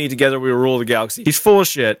join me. Together we will rule the galaxy." He's full of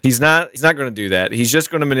shit. He's not going to do that. He's just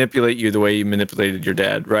going to manipulate you the way he manipulated your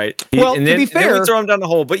dad, right? To be fair, then we throw him down the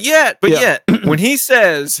hole. But yet, when he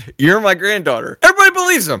says, "You're my granddaughter," everybody everybody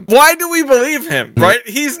believes him. Why do we believe him? Right?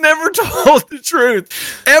 He's never told the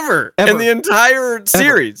truth ever. In the entire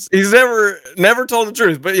series. He's never told the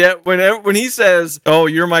truth. But yet, when he says, "Oh,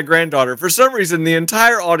 you're my granddaughter," for some reason, the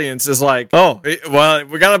entire audience is like, "Oh, well,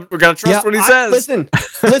 we gotta trust what he says."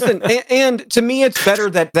 Listen, and to me, it's better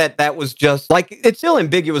that was just like it's still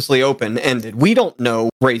ambiguously open-ended. We don't know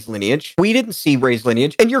Rey's lineage. We didn't see Rey's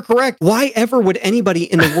lineage, and you're correct. Why ever would anybody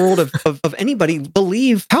in the world of anybody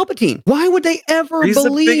believe Palpatine? Why would they ever He's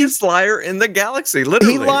believe? He's the biggest liar in the galaxy.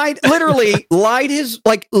 Literally, he lied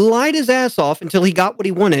his ass off until he got what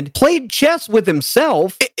he wanted. Played chess with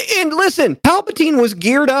himself, and listen, Palpatine was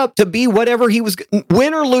geared up to be whatever he was,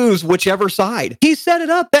 win or lose, whichever side. He set it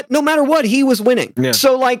up that no matter what, he was winning. Yeah.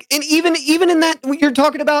 So like, and even in that, you're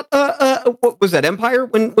talking about what was that, Empire,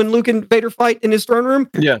 when Luke and Vader fight in his throne room?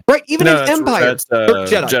 Yeah, right. Even in Empire,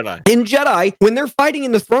 Jedi. In Jedi, when they're fighting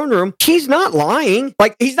in the throne room, he's not lying.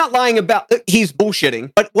 Like, he's not lying about, he's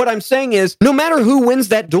bullshitting. But what I'm saying is, no matter who wins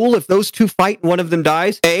that duel, if those two fight and one of them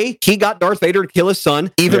dies, he got Darth Vader to kill his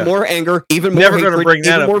son. Even more anger, even more hatred, gonna bring that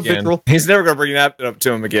even up more again. vitriol. He's never going to bring that up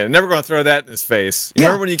to him again. Never going to throw that in his face.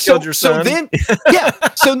 Remember when you killed your son?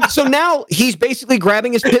 So now he's basically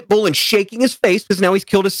grabbing his pit bull and shaking his face because now he's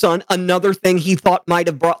killed his son. Another thing he thought might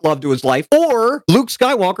have brought love to his life. Or Luke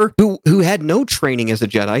Skywalker, who had no training as a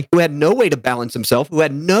Jedi, who had no way to balance himself, who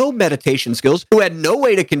had no meditation skills, who had no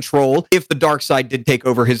way to control if the dark side did take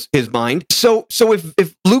over his mind. So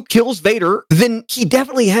if Luke kills Vader, then he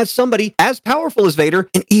definitely has somebody as powerful as Vader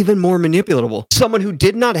and even more manipulatable. Someone who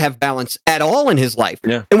did not have balance at all in his life.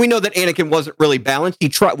 Yeah. And we know that Anakin wasn't really balanced.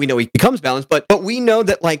 We know he becomes balanced, but we know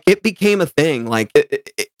that like it became a thing. Like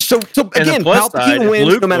so again, Palpatine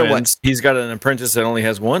wins no matter what. He's got an apprentice that only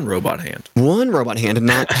has one robot hand. One robot hand and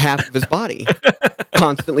not half of his body.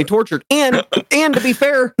 Constantly tortured. And to be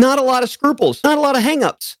fair, not a lot of scruples, not a lot of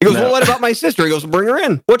hangups. He goes, well, what about my sister? He goes, bring her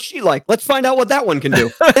in. What's she like? Let's find out what that one can do.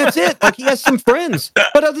 That's it. Like, he has some friends.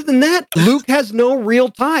 But other than that, Luke has no real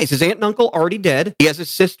ties. His aunt and uncle already dead. He has his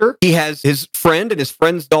sister. He has his friend and his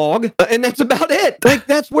friend's dog. And that's about it. Like,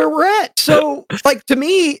 that's where we're at. So, like, to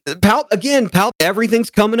me, Palp, everything's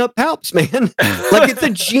coming up Palps, man. Like,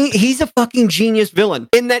 he's a fucking genius villain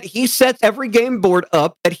in that he sets every game board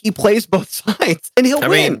up that he plays both sides and he'll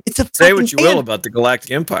win. It's a say what you will about the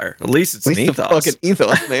Galactic Empire. At least it's an ethos. Fucking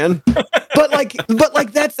ethos, man.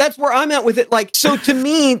 but that's where I'm at with it. Like, so to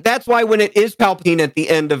me, that's why when it is Palpatine at the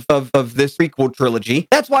end of this prequel trilogy,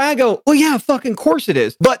 that's why I go, well, yeah, fucking course it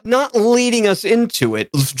is. But not leading us into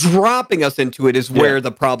it, dropping us into it is where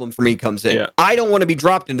the problem for me comes in. Yeah. I don't want to be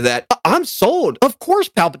dropped into that. I'm sold. Of course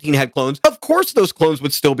Palpatine had clones. Of course those clones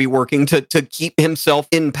would still be working to keep himself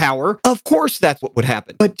in power. Of course that's what would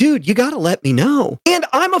happen. But dude, you got to let me know. And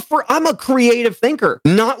I'm a creative thinker.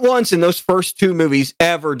 Not once in those first two movies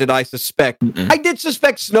ever did I suspect. I did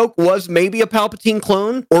suspect Snoke was maybe a Palpatine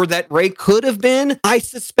clone, or that Rey could have been.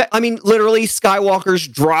 Literally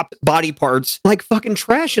Skywalkers dropped body parts like fucking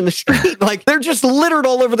trash in the street. Like, they're just littered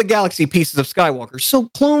all over the galaxy, pieces of Skywalker. So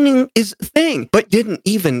cloning is a thing, but didn't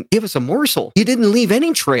even give us a morsel. You didn't leave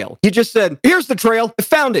any trail. You just said, here's the trail. I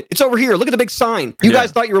found it. It's over here. Look at the big sign. You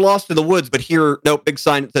guys thought you were lost in the woods, but here, nope, big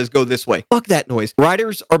sign that says go this way. Fuck that noise.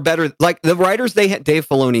 Writers are better. Like, the writers they had, Dave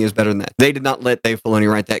Filoni is better than that. They did not let Dave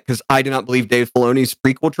Filoni write that, because I do not believe Dave Filoni's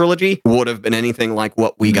prequel trilogy would have been anything like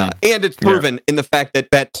what we got. And it's proven in the fact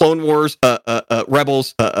that Clone Wars,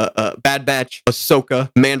 Rebels, Bad Batch,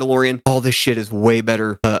 Ahsoka, Mandalorian, all this shit is way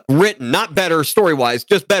better written. Not better story-wise,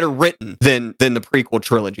 just better written than the prequel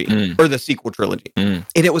trilogy or the sequel trilogy. And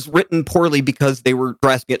it was written poorly because they were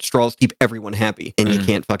grasping at straws to keep everyone happy, and you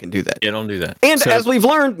can't fucking do that. Yeah, don't do that. And as we've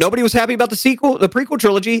learned, nobody was happy about the prequel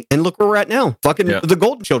trilogy, and look where we're at now. Fucking the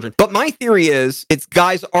Golden Children. But my theory is, it's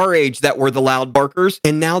guys our age that were the loud barkers,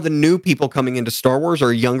 and now the new people coming into Star Wars are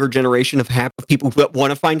a younger generation of people who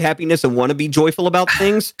want to find happiness and want to be joyful about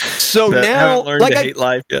things. So now, haven't learned to hate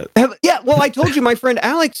life yet. Well, I told you, my friend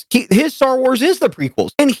Alex, his Star Wars is the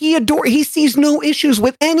prequels, and he sees no issues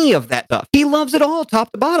with any of that stuff. He loves it all,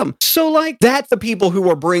 top to bottom. So, like, that's the people who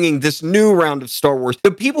are bringing this new round of Star Wars.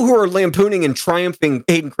 The people who are lampooning and triumphing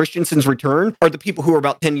Hayden Christensen's return are the people who are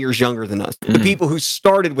about 10 years younger than us. The people who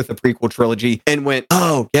started with the prequel trilogy and went,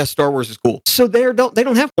 oh, yeah, Star Wars is cool. So they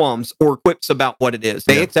don't have qualms or quips about what it is.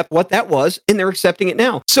 They accept what that was, and they're accepting it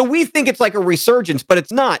now. So we think it's like a resurgence, but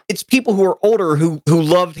it's not. It's people who are older who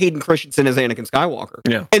loved Hayden Christensen as Anakin Skywalker.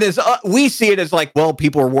 Yeah. And as we see it as like, well,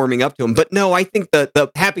 people are warming up to him. But no, I think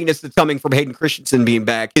the happiness that's coming from Hayden Christensen being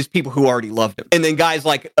back is people who already loved him. And then guys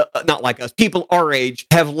like not like us, people our age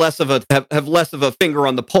have less of a finger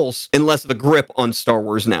on the pulse and less of a grip on Star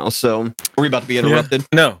Wars now. So, are we about to be interrupted?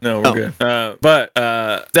 No, we're good. But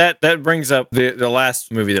that brings up the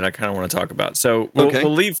last movie that I kind of want to talk about. So we'll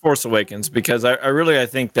leave Force Awakens because I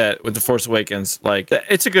think that with the Force Awakens, like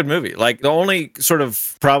it's a good movie. Like the only sort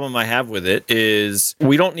of problem I have with it is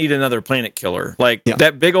we don't need another planet killer. Like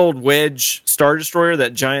that big old wedge Star Destroyer,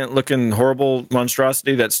 that giant looking horrible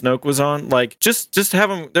monstrosity that Snoke was on. Like just have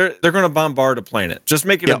them. They're going to bombard a planet. Just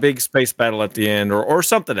make it a big space battle at the end, or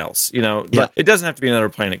something else. You know, but it doesn't have to be another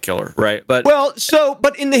planet killer, right? But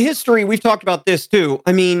but in the history we've talked about this too.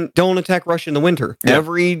 I mean, don't attack Russia in the winter. Yeah.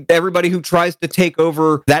 Everybody who tries to take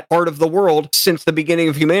over that part of the world since the beginning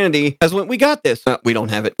of humanity has went, we got this. We don't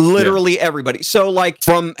have it. Literally everybody. So like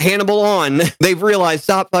from Hannibal on, they've realized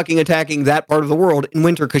stop fucking attacking that part of the world in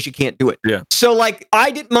winter because you can't do it. Yeah. So like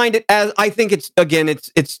I didn't mind it as I think it's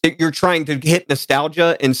you're trying to hit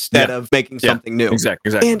nostalgia instead of making something new.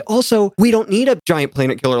 Exactly. And also we don't need a giant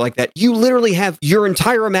planet killer like that. You literally have your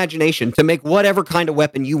entire imagination to make whatever kind of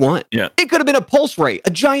weapon you want. Yeah. It could have been a pulse ray, a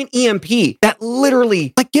giant EMP that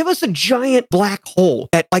literally like give us a giant black hole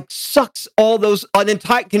that like sucks all those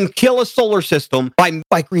can kill a solar system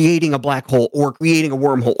by creating a black hole or creating a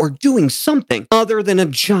wormhole or doing something other than a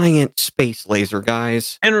giant space laser,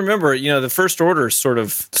 guys. And remember, the First Order is sort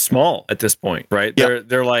of small at this point, right?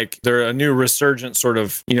 They're a new resurgent sort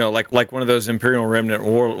of, like one of those Imperial Remnant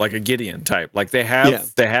war, like a Gideon type. Like they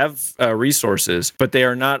have resources, but they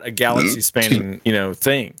are not a galaxy spanning,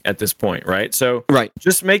 thing at this point, right? So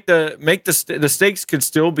just make the stakes could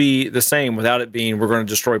still be the same without it being we're going to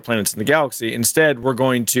destroy planets in the galaxy. Instead, we're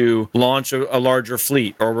going to launch a larger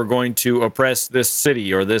fleet, or we're going to oppress this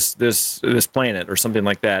city or this planet or something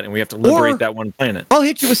like that, and we have to liberate that one planet. I'll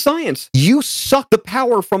hit you with science. You suck the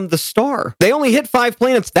power from the star. They only hit 5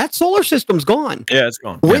 planets. That solar system's gone. Yeah, it's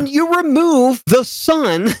gone. When you remove the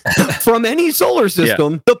sun from any solar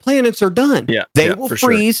system, the planets are done. Yeah, they will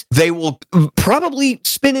freeze. Sure. They will probably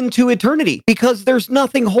spin into eternity because there's no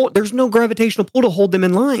gravitational pull to hold them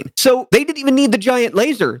in line. So they didn't even need the giant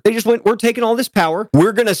laser. They just went, we're taking all this power.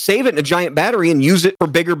 We're going to save it in a giant battery and use it for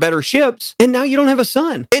bigger, better ships. And now you don't have a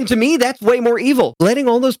sun. And to me, that's way more evil. Letting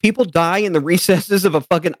all those people die in the recesses of a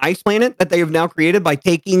fucking ice planet that they have now created by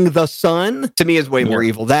taking the sun, to me is way more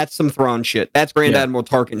evil. That's some Thrawn shit. That's Grand Admiral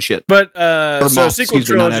Tarkin shit. But so sequel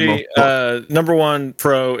trilogy, number one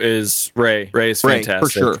pro is Rey. Rey is fantastic. For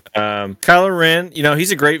sure. Kylo Ren,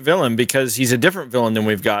 he's a great villain because he's a different villain than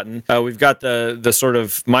we've gotten. We've got the sort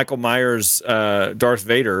of Michael Myers Darth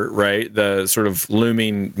Vader, right? The sort of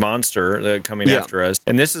looming monster coming after us.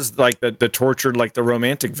 And this is like the tortured, like the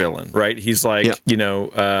romantic villain, right? He's like,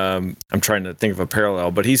 I'm trying to think of a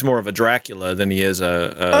parallel, but he's more of a Dracula than he is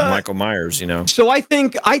a Michael Myers, So I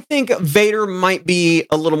think Vader might be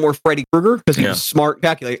a little more Freddy Krueger because he's smart,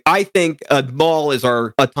 calculated. I think Maul is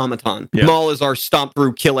our automaton. Yeah. Maul is our stomp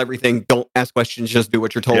through, kill everything, don't ask questions, just do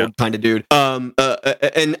what you're told kind of dude. And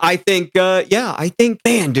I think,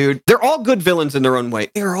 man, dude, they're all good villains in their own way.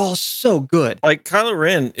 They're all so good. Like Kylo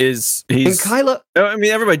Ren I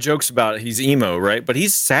mean, everybody jokes about it. He's emo, right? But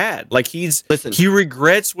he's sad. Like he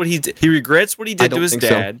regrets what he did. He regrets what he did to his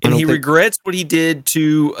dad, and he regrets what he did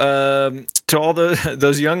to all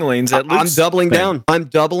those younglings. I'm doubling down. I'm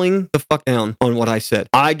doubling the fuck down on what I said.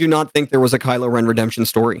 I do not think there was a Kylo Ren redemption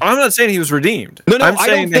story. I'm not saying he was redeemed. No, I'm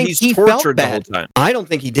saying don't think he's he tortured felt bad. the whole time. I don't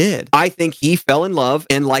think he did. I think he fell in love,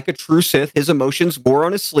 and like a true Sith, his emotions wore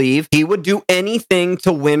on his sleeve. He would do anything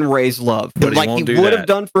to win Rey's love, but like he would have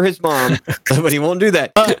done for his mom. But he won't do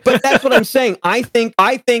that. But that's what I'm saying. I think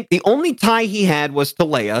the only tie he had was to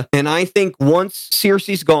Leia, and I think once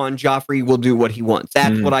Cersei's gone, Joffrey will do what he wants.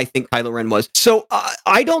 That's what I think Kylo Ren was. So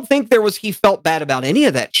I don't think he felt bad about any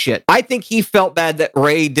of that shit. I think he felt bad that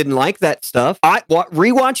Rey didn't like that stuff.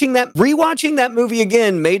 Rewatching that movie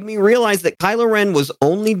again made me realize that Kylo Ren was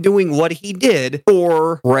only doing what he did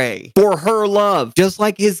for Rey, for her love, just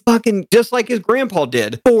like his grandpa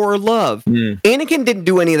did, for love. Anakin didn't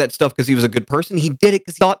do any of that stuff because he was a good person. He did it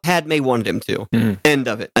because he thought Padme wanted him to. End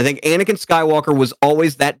of it. I think Anakin Skywalker was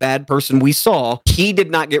always that bad person we saw. He did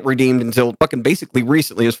not get redeemed until fucking basically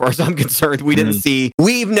recently, as far as I'm concerned.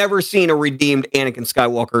 We've never seen a redeemed Anakin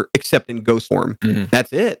Skywalker except in ghost form.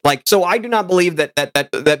 That's it. Like, so I do not believe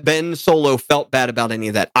that Ben Solo felt bad about any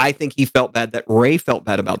of that. I think he felt bad that Rey felt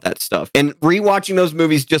bad about that stuff. And rewatching those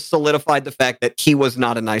movies just solidified the fact that he was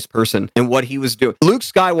not a nice person and what he was doing. Luke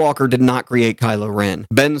Skywalker did not create Kylo Ren.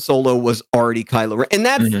 Ben Solo was already Kylo Ren. And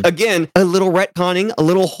that's, again, a little retconning, a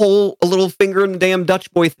little finger in the damn Dutch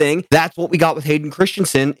boy thing. That's what we got with Hayden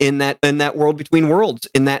Christensen in that World Between Worlds.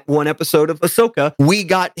 In that one episode of Ahsoka, we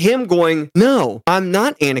got him going, no, no, I'm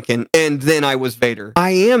not Anakin, and then I was Vader.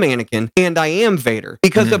 I am Anakin, and I am Vader.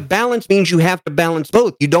 Because a balance means you have to balance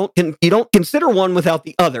both. You don't consider one without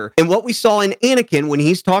the other. And what we saw in Anakin when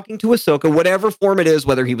he's talking to Ahsoka, whatever form it is,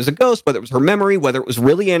 whether he was a ghost, whether it was her memory, whether it was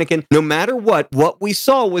really Anakin, no matter what we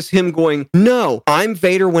saw was him going, no, I'm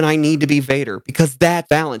Vader when I need to be Vader, because that's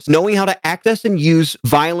balance. Knowing how to access and use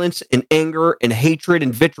violence and anger and hatred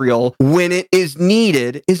and vitriol when it is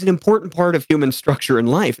needed is an important part of human structure in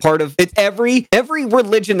life. Part of it. Every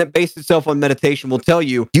religion that bases itself on meditation will tell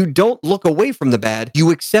you, you don't look away from the bad.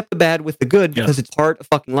 You accept the bad with the good because it's part of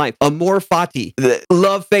fucking life. Amor fati,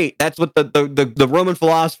 love fate. That's what the Roman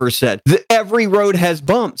philosophers said. Every road has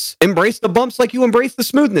bumps. Embrace the bumps like you embrace the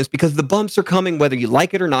smoothness, because the bumps are coming whether you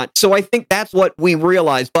like it or not. So I think that's what we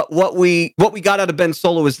realized. But what we got out of Ben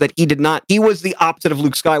Solo is that he was the opposite of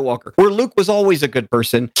Luke Skywalker, where Luke was always a good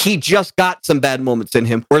person. He just got some bad moments in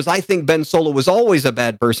him. Whereas I think Ben Solo was always a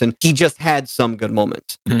bad person. He just had some good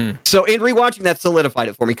moments. So in rewatching that solidified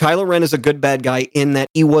it for me. Kylo Ren is a good bad guy in that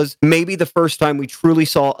he was maybe the first time we truly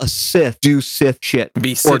saw a Sith do Sith shit.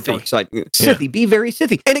 Be Or Sithy. dark side. Sithy. Be very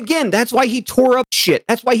Sithy. And again, that's why he tore up shit.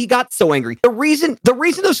 That's why he got so angry. The reason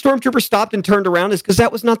those stormtroopers stopped and turned around is because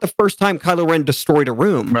that was not the first time Kylo Ren destroyed a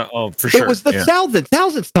room. Oh, for sure. It was the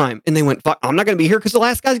thousandth time. And they went, fuck, I'm not going to be here because the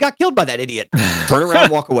last guys got killed by that idiot. Turn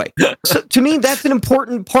around, walk away. So to me, that's an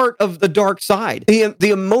important part of the dark side. The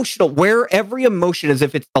emotional, where every emotion is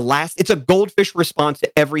if it's the last, it's a goldfish response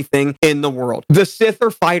to everything in the world. The Sith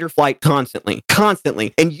are fight or flight constantly.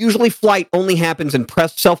 And usually flight only happens in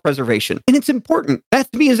self-preservation. And it's important.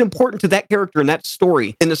 That to me is important to that character and that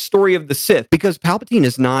story, in the story of the Sith, because Palpatine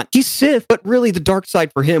is not, he's Sith, but really the dark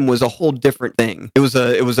side for him was a whole different thing. It was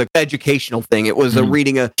a educational thing. It was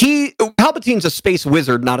Palpatine's a space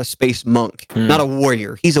wizard, not a space monk, not a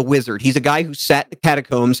warrior. He's a wizard. He's a guy who sat in the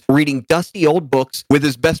catacombs reading dusty old books with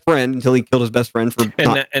his best friend until he killed his best friend for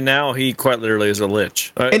and now he quite literally is a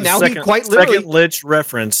lich. Second lich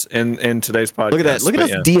reference in today's podcast. Look at that. Look at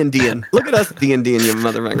us D&D-ing. Look at us D&D-ing, you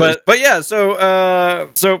motherfuckers. But yeah,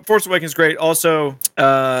 so Force Awakens is great. Also,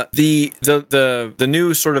 the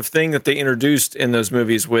new sort of thing that they introduced in those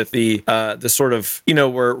movies with the sort of,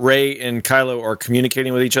 where Rey and Kylo are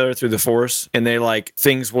communicating with each other through the Force, and they like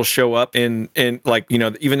things will show up in like,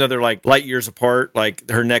 even though they're like light years apart, like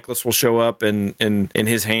her necklace will show up in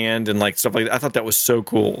his hand and like stuff like that. I thought that was so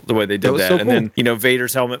cool the way they did that. So and cool. Then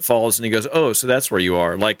Vader's helmet falls and he goes, oh, so that's where you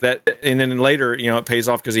are, like that. And then later, it pays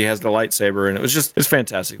off because he has the lightsaber, and it's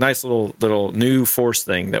fantastic. Nice little new Force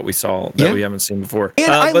thing that we saw that we haven't seen before.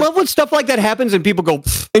 And I love when stuff like that happens and people go,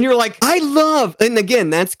 pfft, and you're like, and again,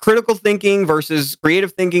 that's critical thinking versus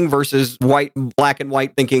creative thinking versus black and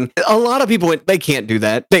white thinking. A lot of people went, they can't do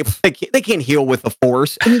that. They can't heal with the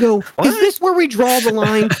Force. And you go, is this where we draw the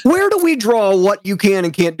line? Where do we draw what you can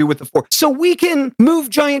and can't do with the Force? So we can move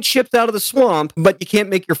giant ships out of the swamp, but you can't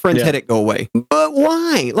make your friend's headache go away. But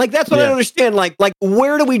why? Like, that's what I don't understand. Like,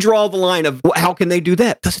 where do we draw the line of how can they do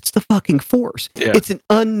that? Because it's the fucking Force. Yeah. It's an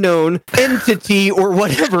unknown entity or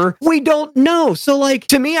whatever. We don't know. So, like,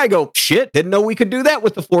 to me, I go, shit, didn't know we could do that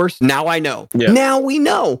with the Force. Now I know. Yeah. Now we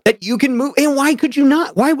know that you can move. And why could you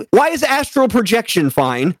not? Why is astral projection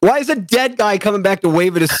fine? Why is a dead guy coming back to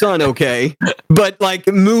wave at his son okay? But, like,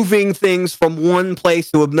 moving things from one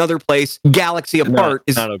place to another place, galaxy apart,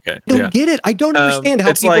 is not okay. I don't get it. I don't understand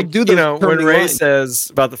how people do those. When Rey says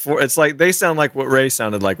about the Force, it's like they sound like what Rey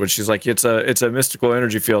sounded like when she's like, it's a mystical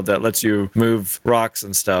energy field that lets you move rocks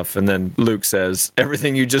and stuff. And then Luke says,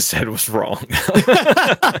 everything you just said was wrong.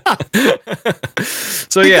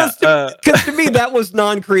 So because to me that was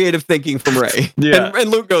non-creative thinking from Rey. Yeah, and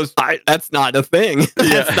Luke goes, "That's not a thing.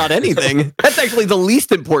 That's not anything. That's actually the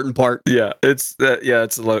least important part." Yeah, it's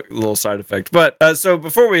a little side effect. But so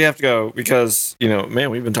before we have to go, because man,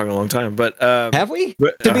 we've been talking a long time. But have we?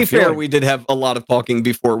 To be fair, we did have a lot of talking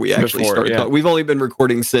before we actually started. Yeah. We've only been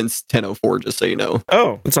recording since 10:04, just so you know.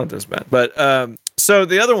 Oh, it's not this bad. But so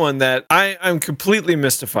the other one that I'm completely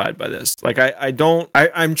mystified by this. Like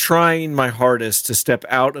I'm trying my hardest to step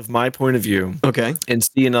out of my point of view, and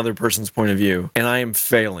see another person's point of view, and I am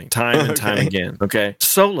failing time and time again. Okay,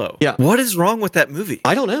 Solo. Yeah, what is wrong with that movie?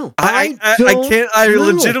 I don't know. I can't. I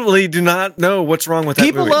legitimately do not know what's wrong with that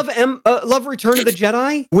movie. People love Return of the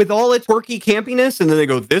Jedi with all its quirky campiness, and then they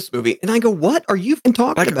go this movie, and I go, what are you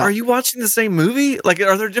talking about? Are you watching the same movie? Like,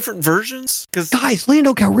 are there different versions? Because guys,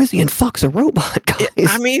 Lando Calrissian fucks a robot. guys.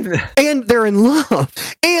 I mean, and they're in love.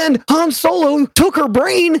 And Han Solo took her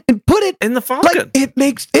brain and put it in the Falcon. Like,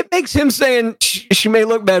 it makes him saying she may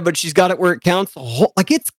look bad, but she's got it where it counts.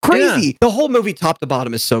 It's crazy. Yeah. The whole movie, top to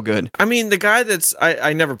bottom, is so good. I mean, the guy that's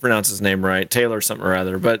I never pronounce his name right, Taylor something or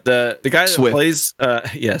other, but the guy that plays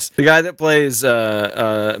the guy that plays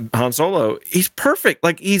Han Solo, he's perfect.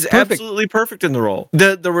 Like he's absolutely perfect in the role.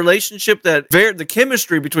 The relationship the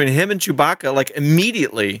chemistry between him and Chewbacca, like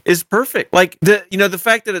immediately, is perfect. Like the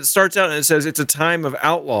fact that it starts out and it says it's a time of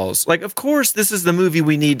outlaws. Like, of course, this is the movie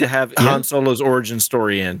we need to have Han Solo's origin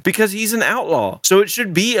story in, because he's an outlaw. So it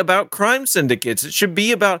should be about crime syndicates. It should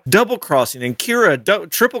be about double crossing and Kira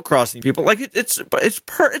triple crossing people. Like it's a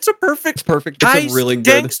perfect. It's a really good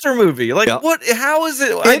gangster movie. Like what? How is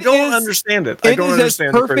it? I don't understand it. I don't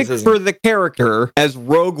understand as perfect for the character as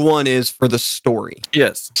Rogue One is for the story.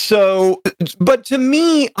 Yes. So, but to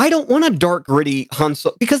me, I don't want a dark, gritty Han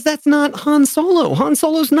Solo, because that's not Han Solo. Han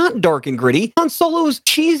Solo's not dark and gritty. Han Solo's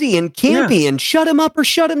cheesy and campy and shut him up or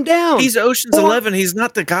shut him down. He's Ocean's 11. He's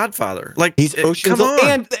not the Godfather. Like he's Ocean's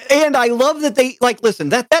 11. And I love that they listen,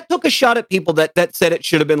 that took a shot at people that said it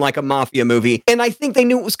should have been like a mafia movie. And I think they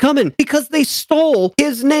knew it was coming because they stole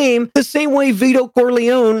his name the same way Vito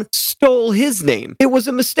Corleone stole his name. It was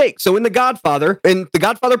a mistake. So in The Godfather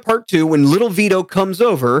Part 2, when little Vito comes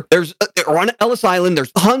over, they're on Ellis Island.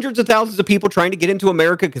 There's hundreds of thousands of people trying to get into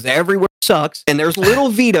America because everywhere sucks. And there's little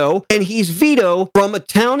Vito, and he's Vito from a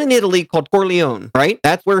town in Italy called Corleone, right?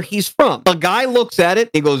 That's where he's from. A guy looks at it,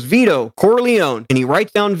 he goes, Vito Corleone, and he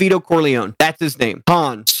writes down Vito Corleone. That's his name.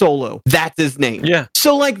 Han Solo. That's his name. Yeah.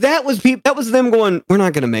 So that was them going, we're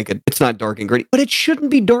not going to make it. It's not dark and gritty, but it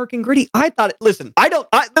shouldn't be dark and gritty. I thought,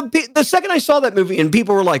 the second I saw that movie and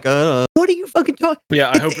people were like, what are you fucking talking?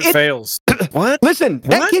 Yeah, I hope it fails. What? Listen,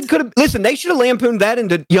 that kid could have, they should have lampooned that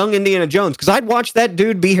into Young Indiana Jones, because I'd watch that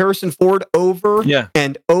dude be Harrison Ford over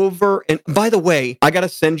and over. And by the way, I got to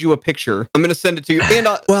send you a picture. I'm going to send it to you. And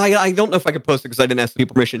I don't know if I could post it because I didn't ask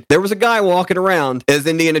people permission. There was a guy walking around as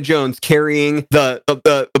Indiana Jones carrying the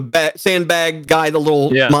sandbag guy, the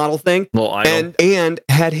little model thing, and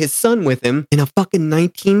had his son with him in a fucking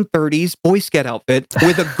 1930s Boy Scout outfit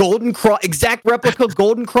with a golden cross, exact replica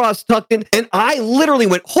golden cross tucked in. And I literally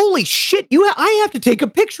went, holy shit, I have to take a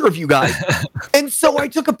picture of you guys. And so I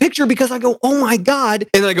took a picture because I go, oh my God.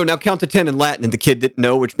 And then I go, now count to 10 in Latin. And the kid didn't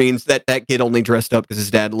know, which means that kid only dressed up because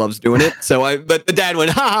his dad loves doing it. But the dad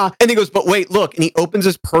went, ha ha. And he goes, but wait, look. And he opens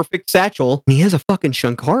his perfect satchel and he has a fucking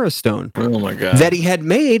Shankara stone. Oh my God. That he had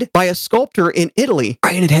made by a sculptor in Italy.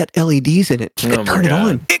 And it had LEDs in it. Turn it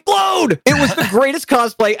on. It glowed. It was the greatest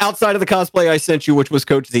cosplay outside of the cosplay I sent you, which was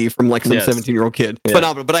Coach Z from some 17-year-old kid. Yeah.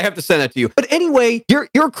 Phenomenal. But I have to send that to you. But anyway,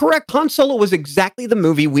 you're correct. Han Solo was exactly the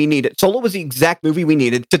movie we needed. Solo was the exact movie we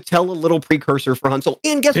needed to tell a little precursor for Han Solo.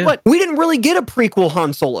 And guess what? We didn't really get a prequel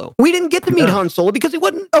Han Solo. We didn't get to meet Han Solo because he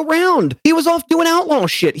wasn't around. He was off doing outlaw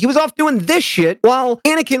shit. He was off doing this shit while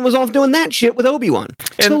Anakin was off doing that shit with Obi-Wan.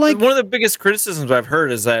 And so one of the biggest criticisms I've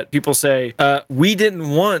heard is that people say, we didn't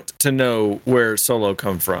want to know where Solo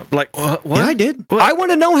come from. Like, what? Yeah, I did. What? I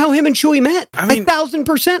want to know how him and Chewie met. I mean,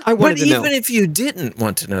 1,000% I wanted to know. But even if you didn't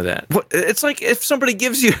want to know that, it's like if somebody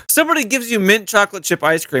gives you mint chocolate chip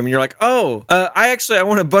ice cream and you're like, I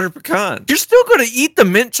want a butter pecan. You're still going to eat the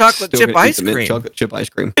mint chocolate chip ice cream. Mint chocolate chip ice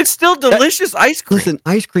cream. It's still delicious ice cream. Listen,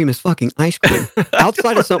 ice cream is fucking ice cream.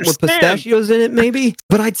 Outside of something with pistachios in it, maybe,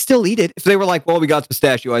 but I'd still eat it. If they were like, well, we got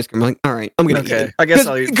pistachio ice cream, I'm like, all right, I'm going to eat it. I guess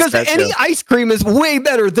I'll eat pistachio. Because any ice cream is way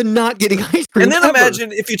better than not getting ice cream. And then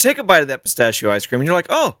imagine if you take a bite of that pistachio ice cream and you're like,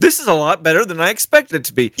 oh, this is a lot better than I expected it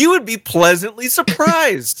to be. You would be pleasantly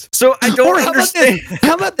surprised. So I don't understand.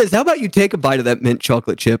 How about this? How about you take a bite of that mint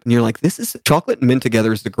chocolate chip and you're like, this is chocolate and mint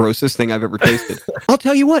together is the grossest thing I've ever tasted. I'll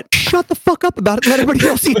tell you what, shut the fuck up about it. Let everybody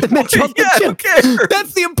else eat the mint chocolate chip.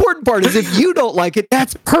 That's the important part, is if you don't like it,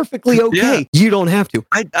 that's perfectly okay. Yeah. You don't have to.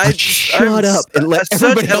 Shut up and let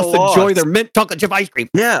everybody else enjoy their mint chocolate chip ice cream.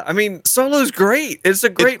 Yeah, I mean, Solo's great. It's a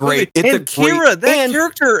great movie. Kira,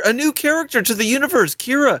 character, a new character to the universe.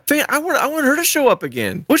 Kira, I want her to show up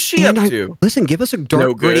again. What's she up to? Listen, give us a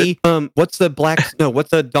dark, gritty. What's the black? No, what's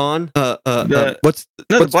the dawn? What's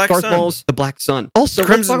Black Darth Sun. Maul's the Black Sun? Also,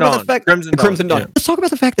 Crimson Dawn. Crimson Dawn. Yeah. Let's talk about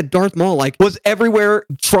the fact that Darth Maul was everywhere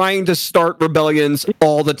trying to start rebellions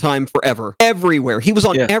all the time, forever. Everywhere. He was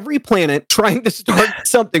on every planet trying to start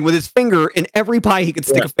something with his finger in every pie he could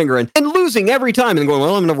stick a finger in, and losing every time, and going,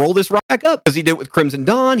 well, I'm going to roll this right back up, because he did it with Crimson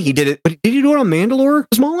Dawn. He did it, but did he do it on Mandalore?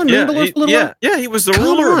 Was Maul on Mandalore for a little while? Yeah, he was the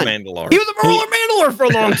ruler of Mandalore. He was the ruler of Mandalore for a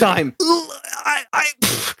long time.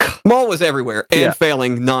 Maul was everywhere and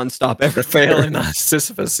failing nonstop. Failing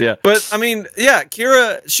Sisyphus, But I mean,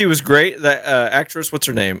 Kira, she was great. That actress, what's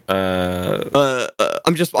her name? name? I'm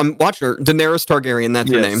watching her. Daenerys Targaryen.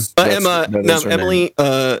 That's her name. Emily.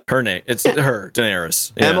 Her name. It's her.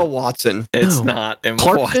 Daenerys. Yeah. Emma Watson. It's not Emma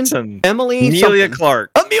Clarkson? Watson. Emily. Amelia something.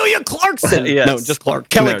 Clark. Amelia Clarkson. Yes. No, just Clark.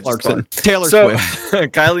 Kelly Clarkson. Taylor Swift.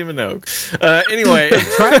 Kylie Minogue. Anyway,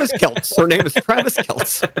 Travis Kelce. Her name is Travis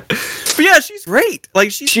Kelce. But yeah, she's great.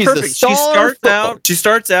 Like she's perfect. She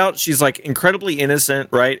starts out. She's like incredibly innocent,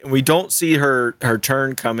 right? And we don't see her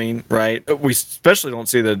turn coming, right? We especially don't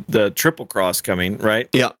see the triple cross coming, right?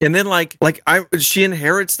 Yeah. And then she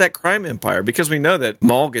inherits that crime empire because we know that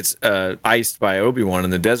Maul gets iced by Obi-Wan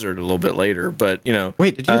in the desert a little bit later. But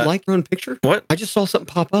wait, did you like your own picture? What? I just saw something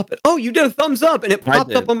pop up. Oh, you did a thumbs up, and it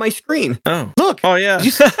popped up on my screen. Oh, look. Oh yeah.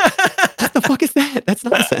 What the fuck is that? That's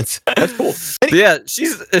nonsense. That's cool. Yeah,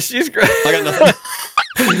 she's great. I got nothing.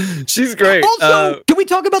 She's great. Also, can we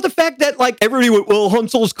talk about the fact that everybody went, well, Han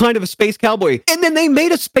Solo's kind of a space cowboy, and then they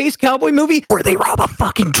made a space cowboy movie where they rob a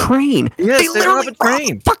fucking train. Yes, they rob a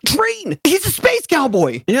train. Fucking train. He's a space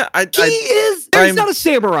cowboy. Yeah, he is. He's not a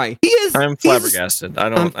samurai. He is. I'm flabbergasted. I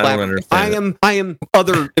don't understand. I am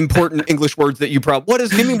other important English words that you probably.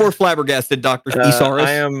 Give me more flabbergasted, Dr. Thesaurus.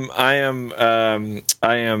 I am.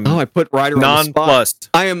 Oh, I put Ryder on the spot. Nonplussed.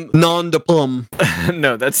 I am non-diplom.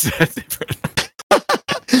 No, that's different.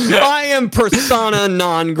 I am persona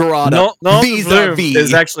non grata. Vis-a-vis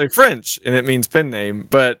is actually French, and it means pen name.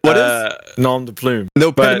 But what is nom de plume?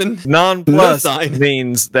 No pen. Nonplussed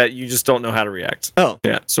means that you just don't know how to react. Oh,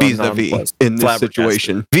 yeah. So vis-a-vis in this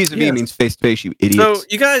situation. Vis-a-vis means face to face. You idiots. So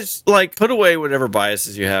you guys put away whatever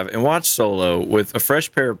biases you have and watch Solo with a fresh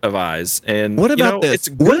pair of eyes. And what about this? It's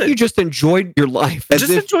good. What if you just enjoyed your life? Just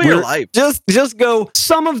enjoy your life. Just go.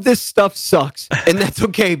 Some of this stuff sucks, and that's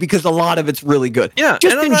okay because a lot of it's really good. Yeah.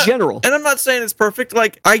 Just in general. And I'm not saying it's perfect.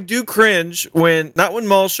 I do cringe not when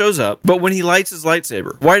Maul shows up, but when he lights his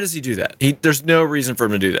lightsaber. Why does he do that? There's no reason for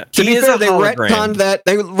him to do that. To be fair, they retconned that.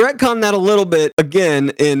 They retconned that a little bit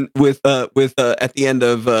again with at the end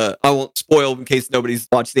of I won't spoil in case nobody's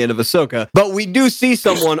watched the end of Ahsoka, but we do see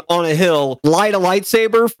someone on a hill light a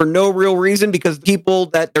lightsaber for no real reason because people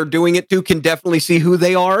that they're doing it to can definitely see who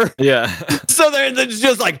they are. Yeah. So they're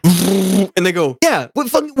just and they go, yeah,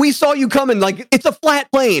 we saw you coming. It's a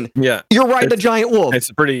flat plane. Yeah, you're riding a giant wolf. It's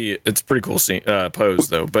a pretty cool scene, pose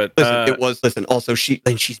though. But listen. Also,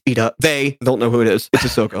 she's beat up. They don't know who it is. It's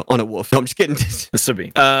Ahsoka on a wolf. No, I'm just kidding. It's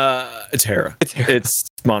Sabine. It's Hera. It's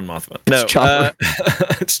Mon Mothma. No, it's Chopper.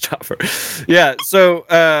 It's Chopper. Yeah. So,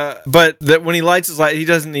 but when he lights his light, he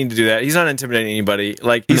doesn't need to do that. He's not intimidating anybody.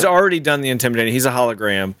 He's already done the intimidating. He's a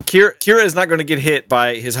hologram. Kira is not going to get hit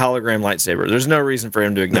by his hologram lightsaber. There's no reason for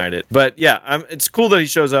him to ignite it. But yeah, it's cool that he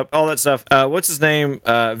shows up. All that stuff. What's his name?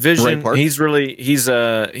 Vision.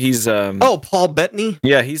 He's Paul Bettany.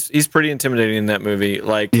 Yeah, he's pretty intimidating in that movie.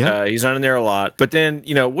 He's not in there a lot. But then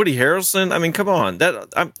Woody Harrelson. I mean, come on,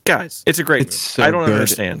 guys, it's a great movie. So I don't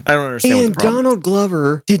understand. And Donald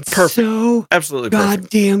Glover did so absolutely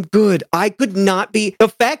goddamn good. I could not be the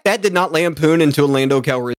fact that did not lampoon into Lando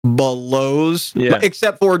Calrissian blows. Yeah.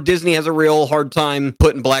 Except for Disney has a real hard time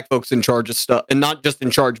putting black folks in charge of stuff, and not just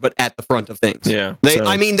in charge, but at the front of things. Yeah.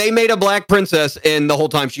 They made a black princess, and the whole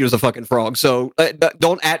time she was a fucking frog. So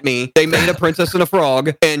don't at me. They made a princess and a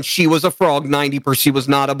frog, and she was a frog 90%. She was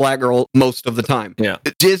not a black girl most of the time. Yeah.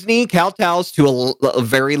 Disney kowtows to a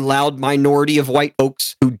very loud minority of white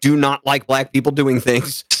folks who do not like black people doing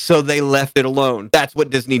things, so they left it alone. That's what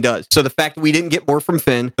Disney does. So the fact that we didn't get more from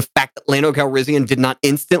Finn, the fact that Lando Calrissian did not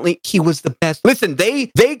instantly, he was the best. Listen, they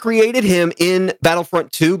created him in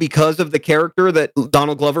Battlefront 2 because of the character that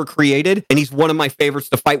Donald Glover created, and he's one of my favorites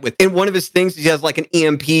to fight with. And one of his things, he has an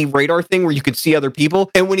EMP radar thing where you could see other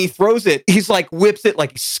people, and when he throws it, he's whips it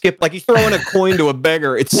he's throwing a coin to a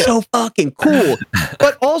beggar. It's so fucking cool.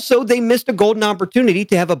 But also, they missed a golden opportunity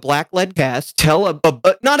to have a black-led cast tell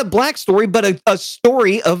not a black story, but a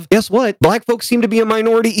story of, guess what? Black folks seem to be a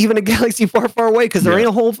minority even in a galaxy far, far away because there ain't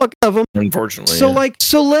a whole fuck of them. Unfortunately.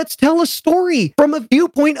 So let's tell a story from a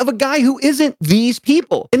viewpoint of a guy who isn't these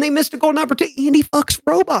people. And they missed a golden opportunity, and he fucks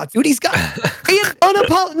robots, dude. He's got I'm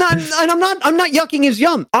not yucking his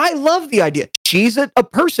yum. I love the idea. She's a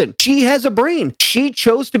person. She has a brain. She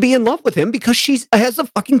chose to be in love with him because she has a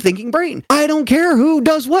fucking thinking brain. I don't care who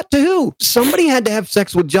does what to who. Somebody had to have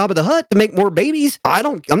sex with Jabba the Hutt to make more babies. I'm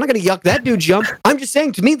not going to yuck that dude's yum. I'm just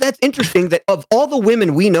saying, to me, that's interesting that of all the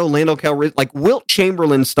women we know Lando Calrissian, Wilt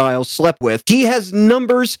Chamberlain style, slept with, he has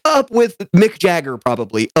numbers up with Mick Jagger,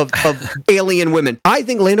 probably, of alien women. I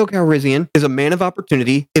think Lando Calrissian is a man of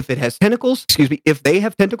opportunity if it has tentacles, if they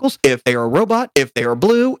have tentacles, if they are a robot, if they are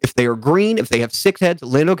blue, if they are green, if they have 6 heads.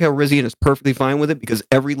 Lando Calrissian is perfectly fine with it because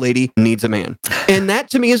every lady needs a man. And that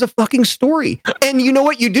to me is a fucking story. And you know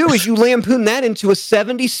what you do is you lampoon that into a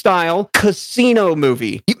 70s style casino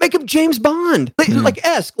movie. You make him James Bond,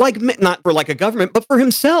 not for like a government, but for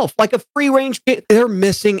himself, like a free range. They're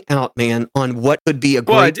missing out, man, on what could be a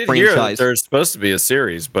great well, I did franchise. hear that there's supposed to be a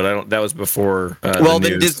series, but I don't. That was before. Well, the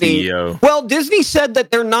then new Disney. CEO. Well, Disney said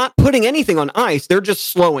that they're not putting anything on ice; they're just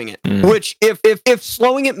slowing it. Which, if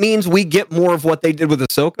slowing it means we get more of what they did with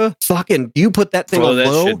Ahsoka, fucking you put that thing on that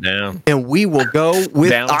low, shit down. and we will go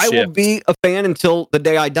with. I will Downshift. be a fan until the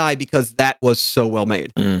day I die because that was so well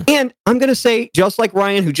made. And I'm gonna say, just like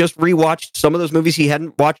Ryan, who just rewatched some of those movies he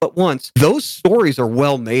hadn't watched but once, those stories are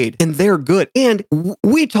well made and they're good. And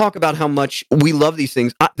we talk about how much we love these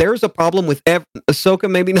things. There's a problem with Ahsoka,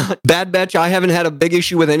 maybe not. Bad Batch, I haven't had a big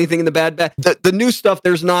issue with anything in the Bad Batch. The new stuff,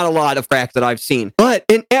 there's not a lot of cracks that I've seen. But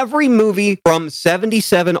in every movie from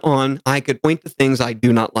 77 on, I could point to things I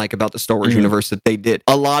do not like about the Star Wars universe that they did.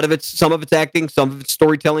 A lot of it's, some of it's acting, some of it's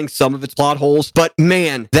storytelling, some of it's plot holes. But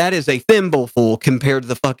man, that is a thimbleful compared to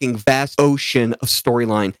the fucking vast ocean of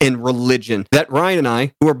storyline and religion that Ryan and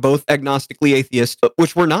I, who are both agnostically atheists,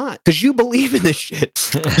 which we're not, because you believe in this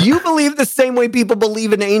shit. You believe the same way people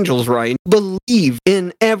believe in angels, Ryan. Believe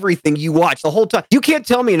in everything you watch the whole time. You can't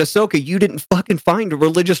tell me in Ahsoka you didn't fucking find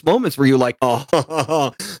religious moments where you're like,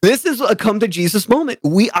 oh, this is a come to Jesus moment.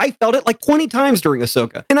 I felt it like 20 times during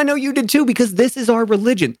Ahsoka. And I know you did too, because this is our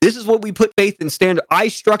religion. This is what we put faith in. I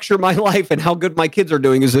structure my life and how good my kids are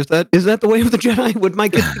doing. Is that the way of the Jedi? Would my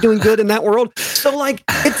kids be doing good in that world? So like,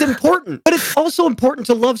 it's important, but it's also important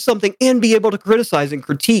to love something and be able to criticize and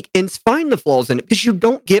critique and find the flaws in it, because you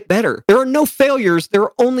don't get better. There are no failures. There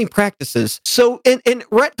are only practices. So, and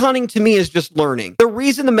retconning to me is just learning. The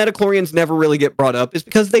reason the midichlorians never really get brought up is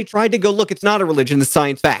because they tried to go, look, it's not a religion, it's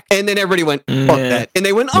science fact. And then everybody went, fuck that. And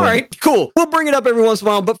they went, all right, cool. We'll bring it up every once in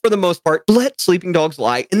a while, but for the most part, let sleeping dogs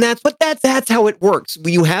lie. And that's how it works.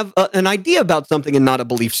 You have an idea about something and not a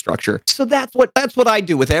belief structure. So that's what I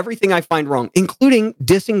do with everything I find wrong, including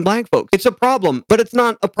dissing black folks. It's a problem, but it's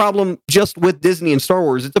not a problem just with Disney and Star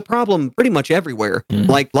Wars. It's a problem pretty much everywhere.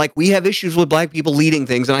 Like we have issues with black people leading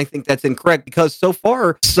things, and I think that's incorrect, because so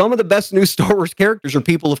far some of the best new Star Wars characters are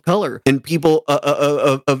people of color and people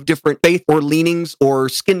of different faith or leanings or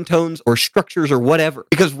skin tones or structures or whatever.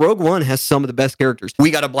 Because Rogue One has some of the best characters.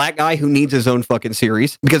 We got a black guy who needs his own fucking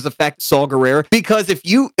series because the fact Saw Gerrera. Because if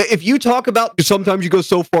you talk about sometimes you go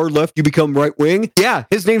so far left you become right wing. Yeah,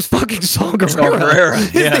 his name's fucking Saw Gerrera.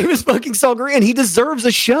 His name is fucking Saw Gerrera, and he deserves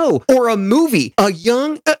a show or a movie.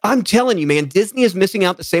 I'm telling you, man, Disney is missing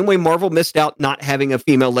out the same way Marvel missed out not having a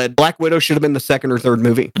female-led. Black Widow should have been the second or third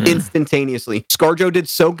movie instantaneously. ScarJo did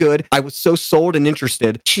so good. I was so sold and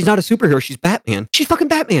interested. She's not a superhero. She's Batman. She's fucking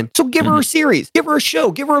Batman. So give her a series. Give her a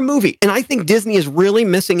show. Give her a movie. And I think Disney is really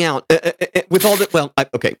missing out with all that. Well,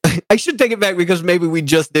 okay. I should take it back, because maybe we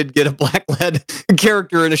just did get a black-led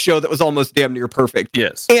character in a show that was almost damn near perfect.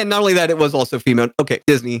 Yes. And not only that, it was also female. Okay,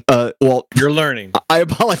 Disney. Well, you're learning. I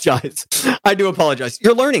apologize. I do apologize.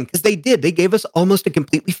 You're learning, because they did. They gave us almost a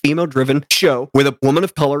completely female-driven show with a woman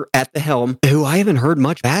of color at the helm, who I haven't heard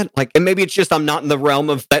much bad. Like, and maybe it's just I'm not in the realm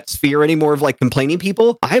of that sphere anymore of like complaining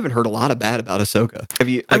people. I haven't heard a lot of bad about Ahsoka. Have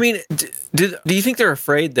you? I mean, do you think they're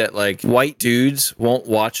afraid that like white dudes won't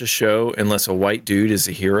watch a show unless a white dude is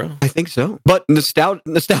a hero? I think so. But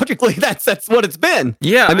nostalgically, that's what it's been.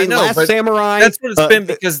 Yeah, I mean, Last Samurai. That's what it's been,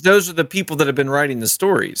 because those are the people that have been writing the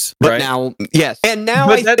stories. But right? now, yes, and now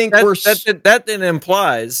but I think that then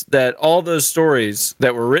implies that all those stories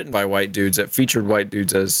that were written by white dudes that featured white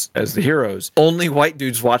dudes as the heroes, only white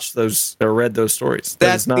dudes watched those or read those stories.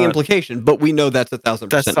 That's the implication. But we know that's 1,000%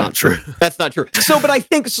 that's not true. That's not true. So, but I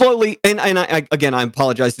think slowly, and I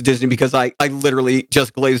apologize to Disney, because I literally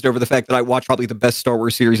just glazed over the fact that I watched probably the best Star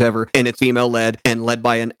Wars series ever, and it's female led and led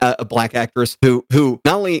by a black actress who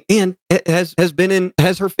not only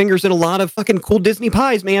has her fingers in a lot of fucking cool Disney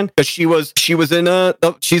pies, man. Because she was in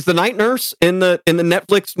she's the night nurse in the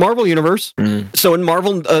Netflix Marvel universe. So in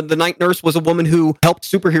Marvel, the night nurse was a woman who helped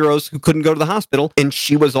superheroes who couldn't go to the hospital, and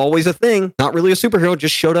she was always a thing. Not really a superhero,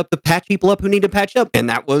 just showed up to patch people up who need to patch up, and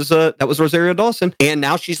that was Rosario Dawson. And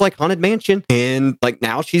now she's like Haunted Mansion, and like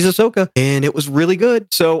now she's Ahsoka, and it was really good.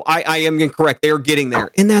 So I am incorrect. They are getting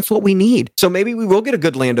there, and that's what we need. So maybe we will get a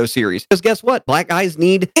good Lando series, because guess what? Black guys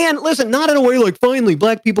need. And listen, 100%. Not in a way like, finally,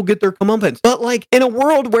 black people get their comeuppance. But like, in a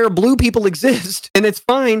world where blue people exist, and it's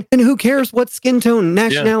fine, then who cares what skin tone,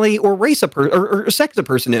 nationality, or race or sex a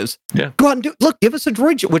person is? Yeah. Go out and look, give us a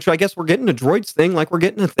droid, which I guess we're getting a droids thing, like we're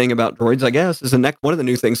getting a thing about droids, I guess, is the next one of the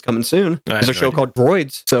new things coming soon. There's a show called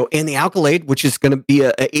Droids. So, and the Alkalade, which is going to be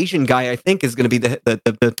an Asian guy, I think, is going to be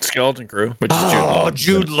the Skeleton Crew, which is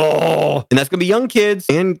Jude Law. And that's going to be young kids,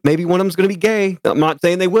 and maybe one of them's going to be gay. I'm not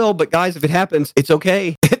saying they will, but guys, if it happens, it's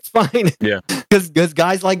okay. It's fine. Yeah. Because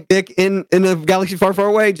guys like dick in a galaxy far, far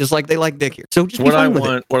away, just like they like dick here. So just what I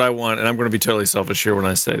want, and I'm going to be totally selfish here when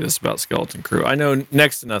I say this about Skeleton Crew. I know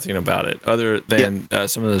next to nothing about it, other than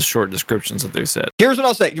some of the short descriptions that they said. Here's what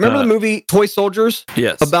I'll say. You remember the movie Toy Soldiers?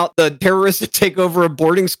 Yes. About the terrorists that take over a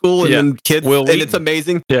boarding school and then kids, and it's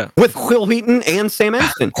amazing. Yeah. With Will Wheaton and Sam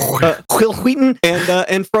Astin. Will Wheaton and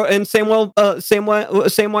Samwise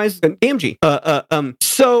Gamgee.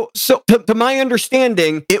 So to my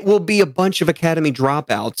understanding, it will be a bunch of Academy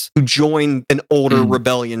dropouts who join an older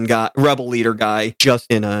rebel leader guy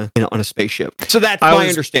just on a spaceship. So that's my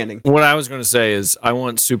understanding. What I was going to say is I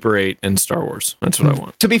want Super 8 in Star Wars. That's what I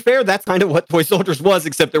want. To be fair, that's kind of what Toy Soldiers was,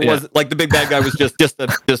 except there wasn't like the big bad guy was just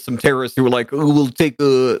some terrorists who were like, oh, we'll take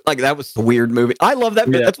like that was a weird movie. I love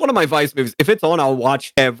that. That's one of my Vice movies. If it's on, I'll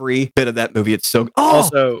watch every bit of that movie. It's so good.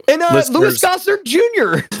 Also, and Louis Gossett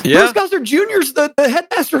Jr. Yeah. Louis Gossett Jr. is the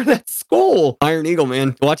headmaster of that school. Iron Eagle,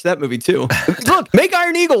 man. Watch that movie too. Look, make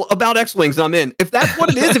Iron Eagle about X-Wings. I'm in. If that's what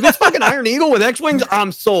it is, if it's fucking Iron Eagle with X-Wings,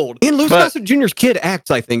 I'm sold. And Louis Gossett Jr.'s kid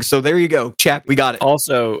acts, I think. So there you go. Chap, we got it.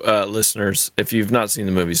 Also, listeners, if you've not seen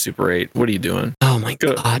the movie Super 8, what are you doing? Oh my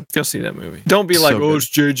God. Go see that movie. Don't be like, it's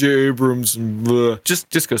J.J. Abrams and blah.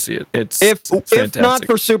 Just go see it. It's fantastic. If not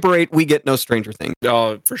for Super 8, we get no Stranger Things.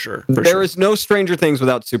 Oh, for sure. There is no Stranger Things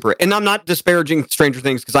without Super 8. And I'm not disparaging Stranger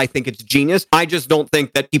Things because I think it's genius. I just don't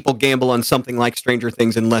think that people gamble on something like Stranger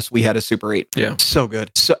Things unless we had a Super 8. Yeah. So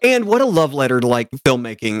good. And what a love letter to like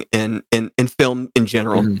filmmaking and film in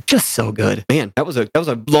general. Just so good. Man, that was a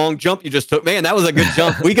long jump you just took. Man, that was a good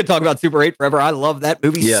jump. We could talk about Super 8 forever. I love that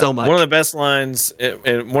movie so much. One of the best lines,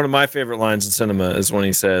 and one of my favorite lines in cinema is when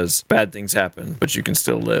he says, "Bad things happen, but you can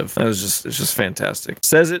still live." It's just fantastic.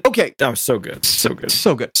 Says it. Okay. Oh, so good. So good.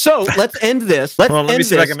 So good. So let's end this. Let me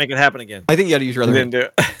see if I can make it happen again. I think you got to use your other hand.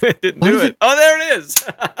 Didn't do it. Didn't do it. Oh, there it is.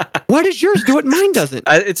 Why does yours do it? Mine doesn't.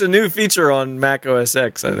 It's a new feature on Mac OS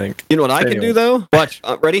X, I think. You know what I can do though? Watch.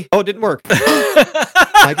 Ready? Oh, it didn't work.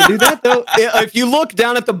 I can do that though. If you look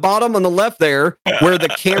down at the bottom on the left there, where the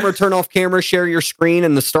camera, turn off camera, share your screen,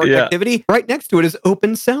 and the start activity, right next to it is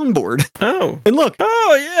open soundboard. Oh. And look.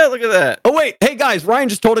 Oh, yeah, look at that. Oh, wait. Hey, guys, Ryan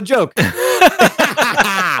just told a joke.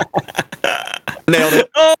 Nailed it.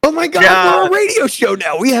 Oh my God. We're a radio show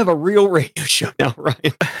now. We have a real radio show now,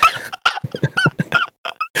 Ryan.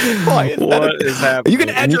 What is happening? You can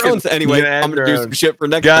add your own. Anyway, I'm going to do some shit for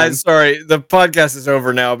next time. Guys, sorry. The podcast is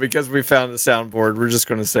over now because we found the soundboard. We're just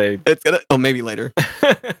going to say. It's going to. Oh, maybe later.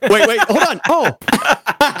 Wait. Hold on. Oh.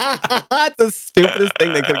 That's the stupidest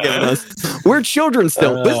thing they could have given us. We're children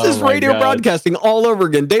still. This is radio broadcasting all over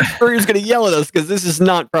again. Dave Spurrier's going to yell at us because this is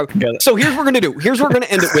not. So here's what we're going to do. Here's what we're going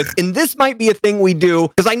to end it with. And this might be a thing we do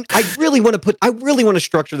because I really want to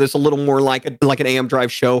structure this a little more like an AM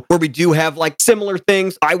Drive show where we do have like similar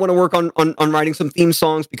things. I want to work on writing some theme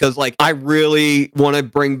songs because like I really want to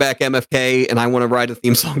bring back MFK and I want to write a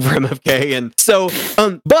theme song for MFK. And so,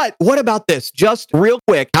 but what about this? Just real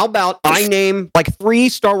quick, how about I name like 3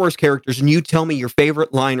 Star Wars characters and you tell me your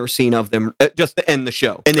favorite line or scene of them just to end the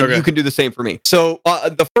show. And then you can do the same for me. So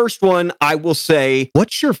the first one, I will say,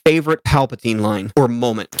 what's your favorite Palpatine line or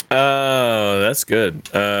moment? Oh, that's good.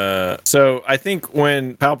 So I think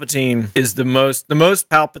when Palpatine is the most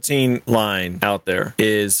Palpatine line out there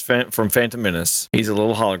is from Phantom Menace. He's a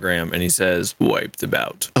little hologram and he says, "Wiped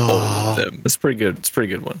about all of them." That's pretty good. It's a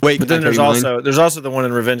pretty good one. Wait, but then there's also the one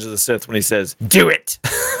in Revenge of the Sith when he says, "Do it."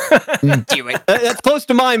 Do it. That's close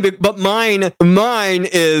to mine, but mine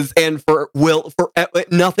is, and for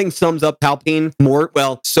nothing sums up Palpatine more.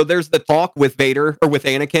 Well, so there's the talk with Vader or with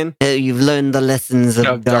Anakin. You've learned the lessons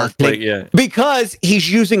of Darth Vader. Yeah. Because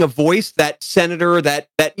he's using a voice, that senator, that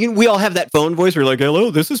we all have that phone voice. We're like,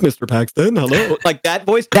 "Hello, this is Mr. Paxton. Hello," like that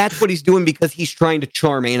voice. That's what he's doing because he's trying to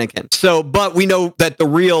charm Anakin. So, but we know that the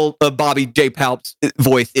real Bobby J. Palp's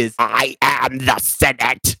voice is, "I am the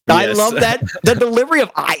Senate." Yes. I love that. The delivery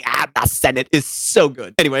of "I am the Senate" is so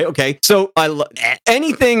good. Anyway, okay. So I love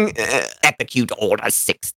anything execute order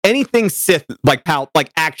 6. Anything Sith like Palp,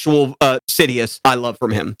 like actual Sidious, I love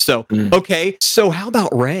from him. So okay. So how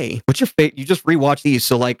about Rey? What's your favorite? You just rewatch these,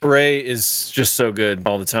 so like Rey is just so good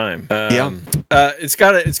all the time. it's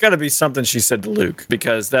gotta be something she said to Luke,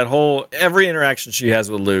 because that whole every interaction she has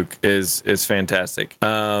with Luke is fantastic.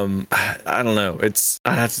 I don't know.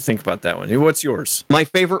 I have to think about that one. What's yours? My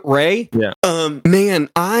favorite Rey? Yeah. Man,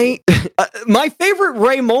 my favorite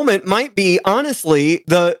Rey moment might be honestly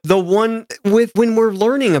the one with when we're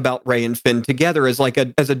learning about Rey and Finn together as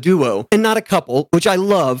a duo and not a couple, which I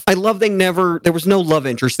love. I love there was no love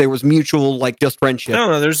interest. There was mutual, like, just friendship.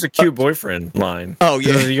 No, there's a cute boyfriend line. Oh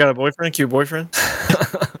yeah, you got a boyfriend, cute boyfriend.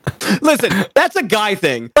 Listen, that's a guy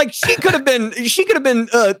thing. Like, she could have been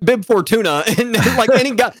Bib Fortuna, and like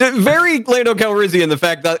any guy. Very Lando Calrissian, the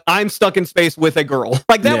fact that I'm stuck in space with a girl.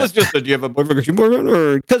 Like, that was just do you have a boyfriend?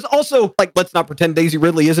 Because also, like, let's not pretend Daisy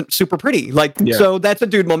Ridley isn't super pretty. Like, so that's a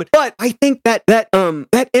dude moment. But I think that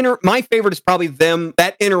my favorite is probably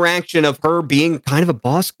that interaction of her being kind of a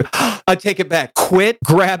boss. I take it back. Quit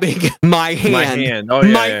grabbing my hand. Oh,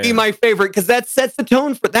 yeah, might be my favorite, because that sets the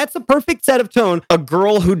tone that's a perfect set of tone. A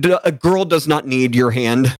girl does not need your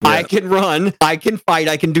hand. Yeah. I can run, I can fight,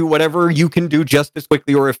 I can do whatever you can do just as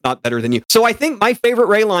quickly, or if not better than you. So I think my favorite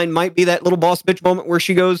Rey line might be that little boss bitch moment where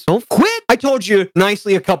she goes, "Don't quit. I told you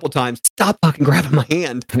nicely a couple times. Stop fucking grabbing my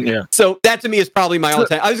hand." Yeah. So that to me is probably my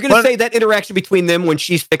all-time. I was going to say that interaction between them when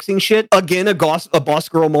she's fixing shit. Again, a boss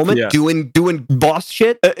girl moment. Yeah. Doing boss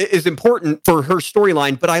shit is important for her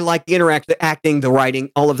storyline, but I like the acting, the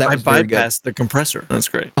writing, all of that. I bypassed the compressor. That's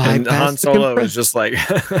great. And Han Solo was just like...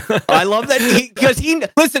 I love that because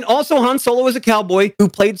listen, also Han Solo is a cowboy who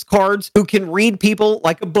plays cards, who can read people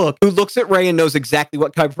like a book, who looks at Rey and knows exactly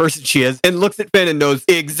what type of person she is, and looks at Finn and knows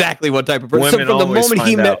exactly what type of person. Women so from the moment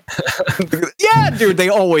he met, yeah, dude, they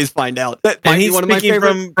always find out. That and he's one of my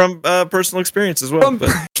favorite from personal experience as well.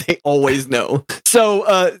 They always know. So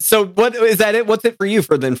what is that? What's it for you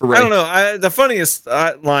for Rey? I don't know. The funniest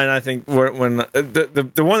line, I think, when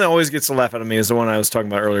the one that always gets a laugh out of me is the one I was talking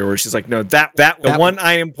about earlier, where she's like, "No, the one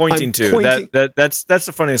I am pointing to." That's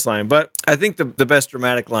the funniest line. But I think the best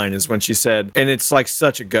dramatic line is when she said, and it's like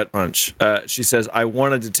such a gut punch. She says, "I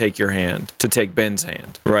wanted to take your hand, to take Ben's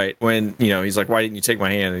hand." Right? When he's like, "Why didn't you take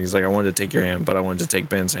my hand?" And he's like, "I wanted to take your hand, but I wanted to take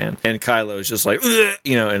Ben's hand." And Kylo is just like,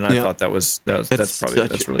 and I thought that's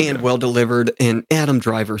really and good. Well delivered. And Adam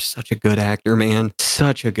Driver's such a good actor, man.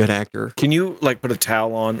 Such a good actor. Can you like put a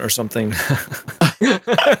towel on or something?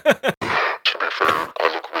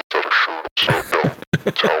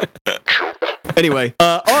 Anyway,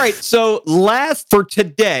 all right. So last for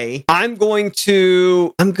today, I'm gonna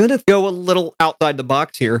go a little outside the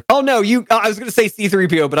box here. Oh no, I was gonna say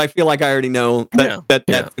C-3PO, but I feel like I already know that's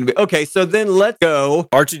gonna be okay. So then let's go.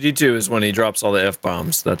 R2-D2 is when he drops all the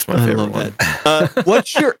F-bombs. That's my favorite one.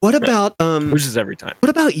 What about which is every time. What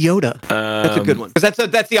about Yoda? That's a good one, because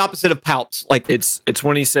that's the opposite of pouts. Like it's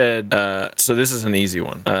when he said. So this is an easy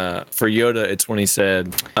one. For Yoda, it's when he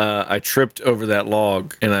said, "I tripped over that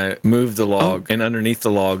log and I moved the log, and underneath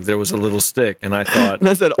the log there was a little stick, and I thought and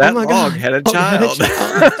I said, that log had a child."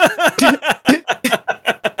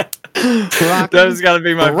 That's got to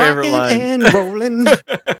be my favorite line. And rolling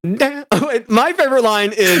down. My favorite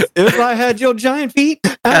line is, "If I had your giant feet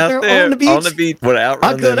out there on the beach, would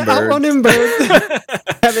outrun them birds."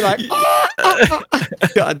 I'd be like,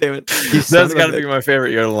 God damn it. That's got to be my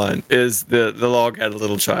favorite Yoda line, is the log had a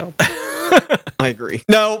little child. I agree.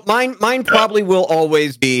 No, mine probably will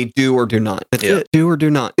always be do or do not. That's it. Do or do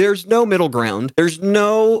not. There's no middle ground. There's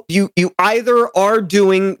no, you either are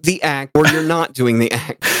doing the act or you're not doing the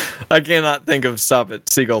act. I cannot think of Stop It.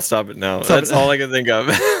 Seagull, Stop It Now. That's all I can think of.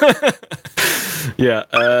 Yeah.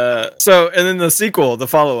 So, and then the sequel, the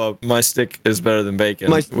follow-up, My Stick is Better Than Bacon,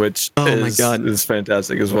 which is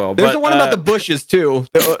fantastic as well. There's the one about the bushes, too.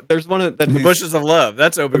 There's one of the Bushes of Love.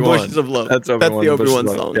 That's Obi-Wan. The Bushes of Love. That's Obi-Wan. That's the Obi-Wan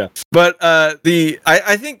song. Yeah. But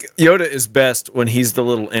I think Yoda is best when he's the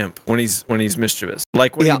little imp, when he's mischievous.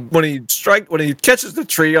 Like when he catches the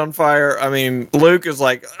tree on fire. I mean, Luke is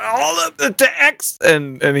like, all of the text,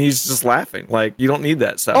 and he's just laughing. Like, you don't need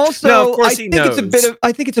that stuff. Also, now, of course, I think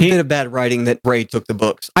it's a bit of bad writing that Rey took the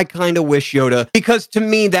books. I kind of wish Yoda, because to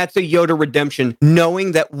me that's a Yoda redemption,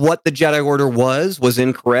 knowing that what the Jedi Order was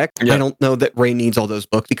incorrect. Yeah. I don't know that Rey needs all those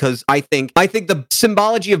books, because I think the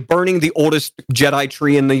symbology of burning the oldest Jedi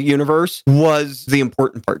tree in the universe was the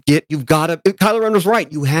important part. You've got to. Kylo Ren was right.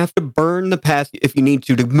 You have to burn the past if you need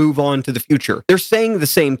to move on to the future. They're saying the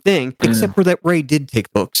same thing, except for that Rey did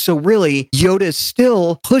take books. So really, Yoda is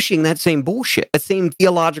still pushing that same bullshit, that same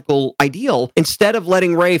theological ideal, instead of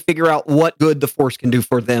letting Rey figure out what good the Force can do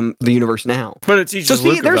for them, the universe now. But it teaches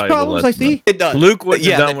Luke there's a valuable problems lesson. I see. It does. Luke wouldn't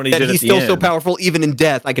have done what he did he's at the still end. so powerful, even in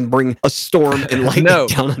death. I can bring a storm and lightning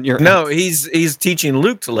down on your ass. No, he's teaching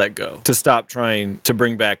Luke to let go, to stop trying to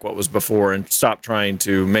bring back what was before and stop trying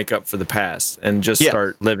to make up for the past and just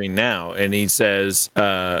start living now. And he says,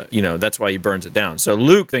 that's why he burns it down. So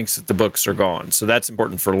Luke thinks that the books are gone. So that's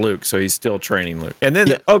important for Luke. So he's still training Luke. And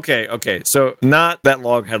then, okay. So not that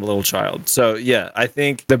log had a little child. So yeah, I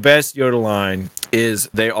think the best Yoda line is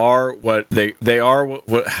they are what they are what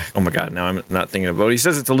oh my god, now I'm not thinking of it. But he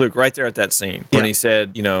says it to Luke right there at that scene when he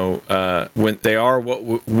said, when they are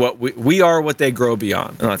what we are what they grow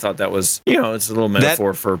beyond. And I thought that was, it's a little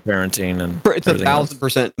metaphor for parenting, and it's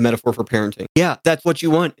 1,000% metaphor for parenting. Yeah, that's what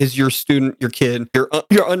you want, is your student, your kid,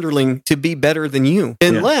 your underling to be better than you,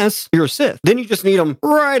 unless you're a Sith. Then you just need them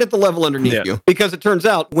right at the level underneath you, because it turns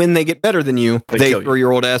out when they get better than you, they throw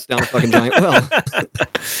your old ass down a fucking giant well.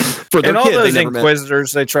 For their and all kid, those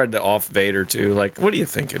Inquisitors, they tried to off Vader too. Like, what are you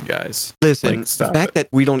thinking, guys? Listen, the fact that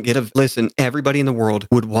we don't everybody in the world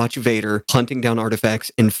would watch Vader hunting down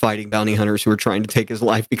artifacts and fighting bounty hunters who are trying to take his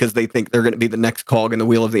life because they think they're going to be the next cog in the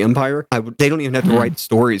wheel of the Empire. They don't even have to write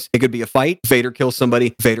stories. It could be a fight. Vader kills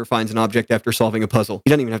somebody. Vader finds an object after solving a puzzle. He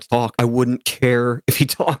doesn't even have to talk. I wouldn't care if he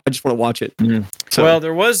talked. I just want to watch it. So, well,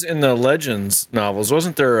 there was in the Legends novels,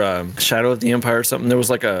 wasn't there Shadow of the Empire or something? There was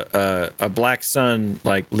like a Black Sun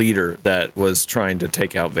like leader that was trying to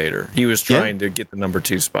take out Vader. He was trying to get the number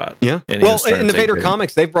 2 spot. Yeah. And well, in the Vader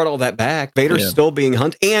comics, they've brought all that back. Vader's still being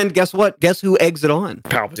hunted. And guess what? Guess who eggs it on?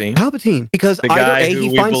 Palpatine. Because either A,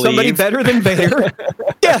 he finds somebody better than Vader.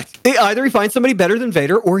 Either he finds somebody better than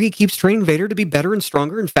Vader, or he keeps training Vader to be better and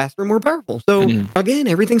stronger and faster and more powerful. So again,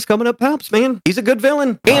 everything's coming up Palps, man. He's a good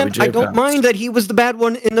villain. And I don't mind that he was the bad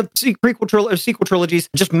one in the sequel trilogies.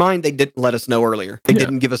 Just mind they didn't let us know earlier. They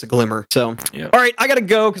didn't give us a glimmer. So, all right, I gotta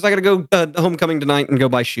go because I gotta go homecoming tonight and go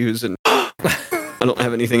buy shoes, and I don't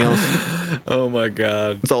have anything else. Oh my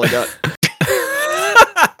god, that's all I got.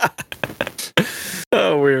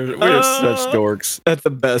 Oh, we're such dorks. That's the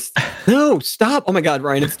best. No, stop. Oh my god,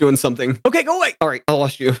 Ryan, it's doing something. Okay, go away. All right, I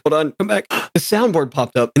lost you. Hold on, come back. The soundboard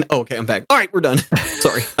popped up, and okay, I'm back. All right, we're done.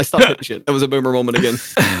 Sorry, I stopped hitting shit. That was a boomer moment again.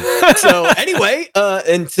 So anyway,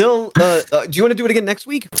 until do you want to do it again next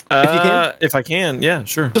week? If you can? If I can, yeah,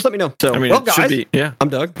 sure. Just let me know. So, I mean, well, guys, I'm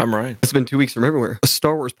Doug. I'm Ryan. It's been 2 weeks from everywhere. A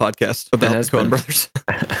Star Wars podcast about the Coen brothers.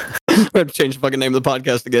 We have to change the fucking name of the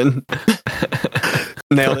podcast again.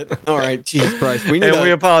 Nailed it. All right, Jesus Christ.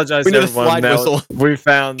 We apologize to everyone. Now, we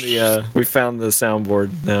found the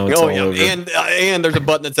soundboard. Now it's all over. And there's a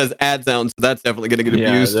button that says ad sounds. So that's definitely going to get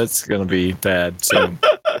abused. Yeah, that's going to be bad. So,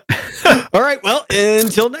 all right. Well,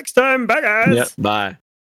 until next time. Bye, guys. Yep. Bye.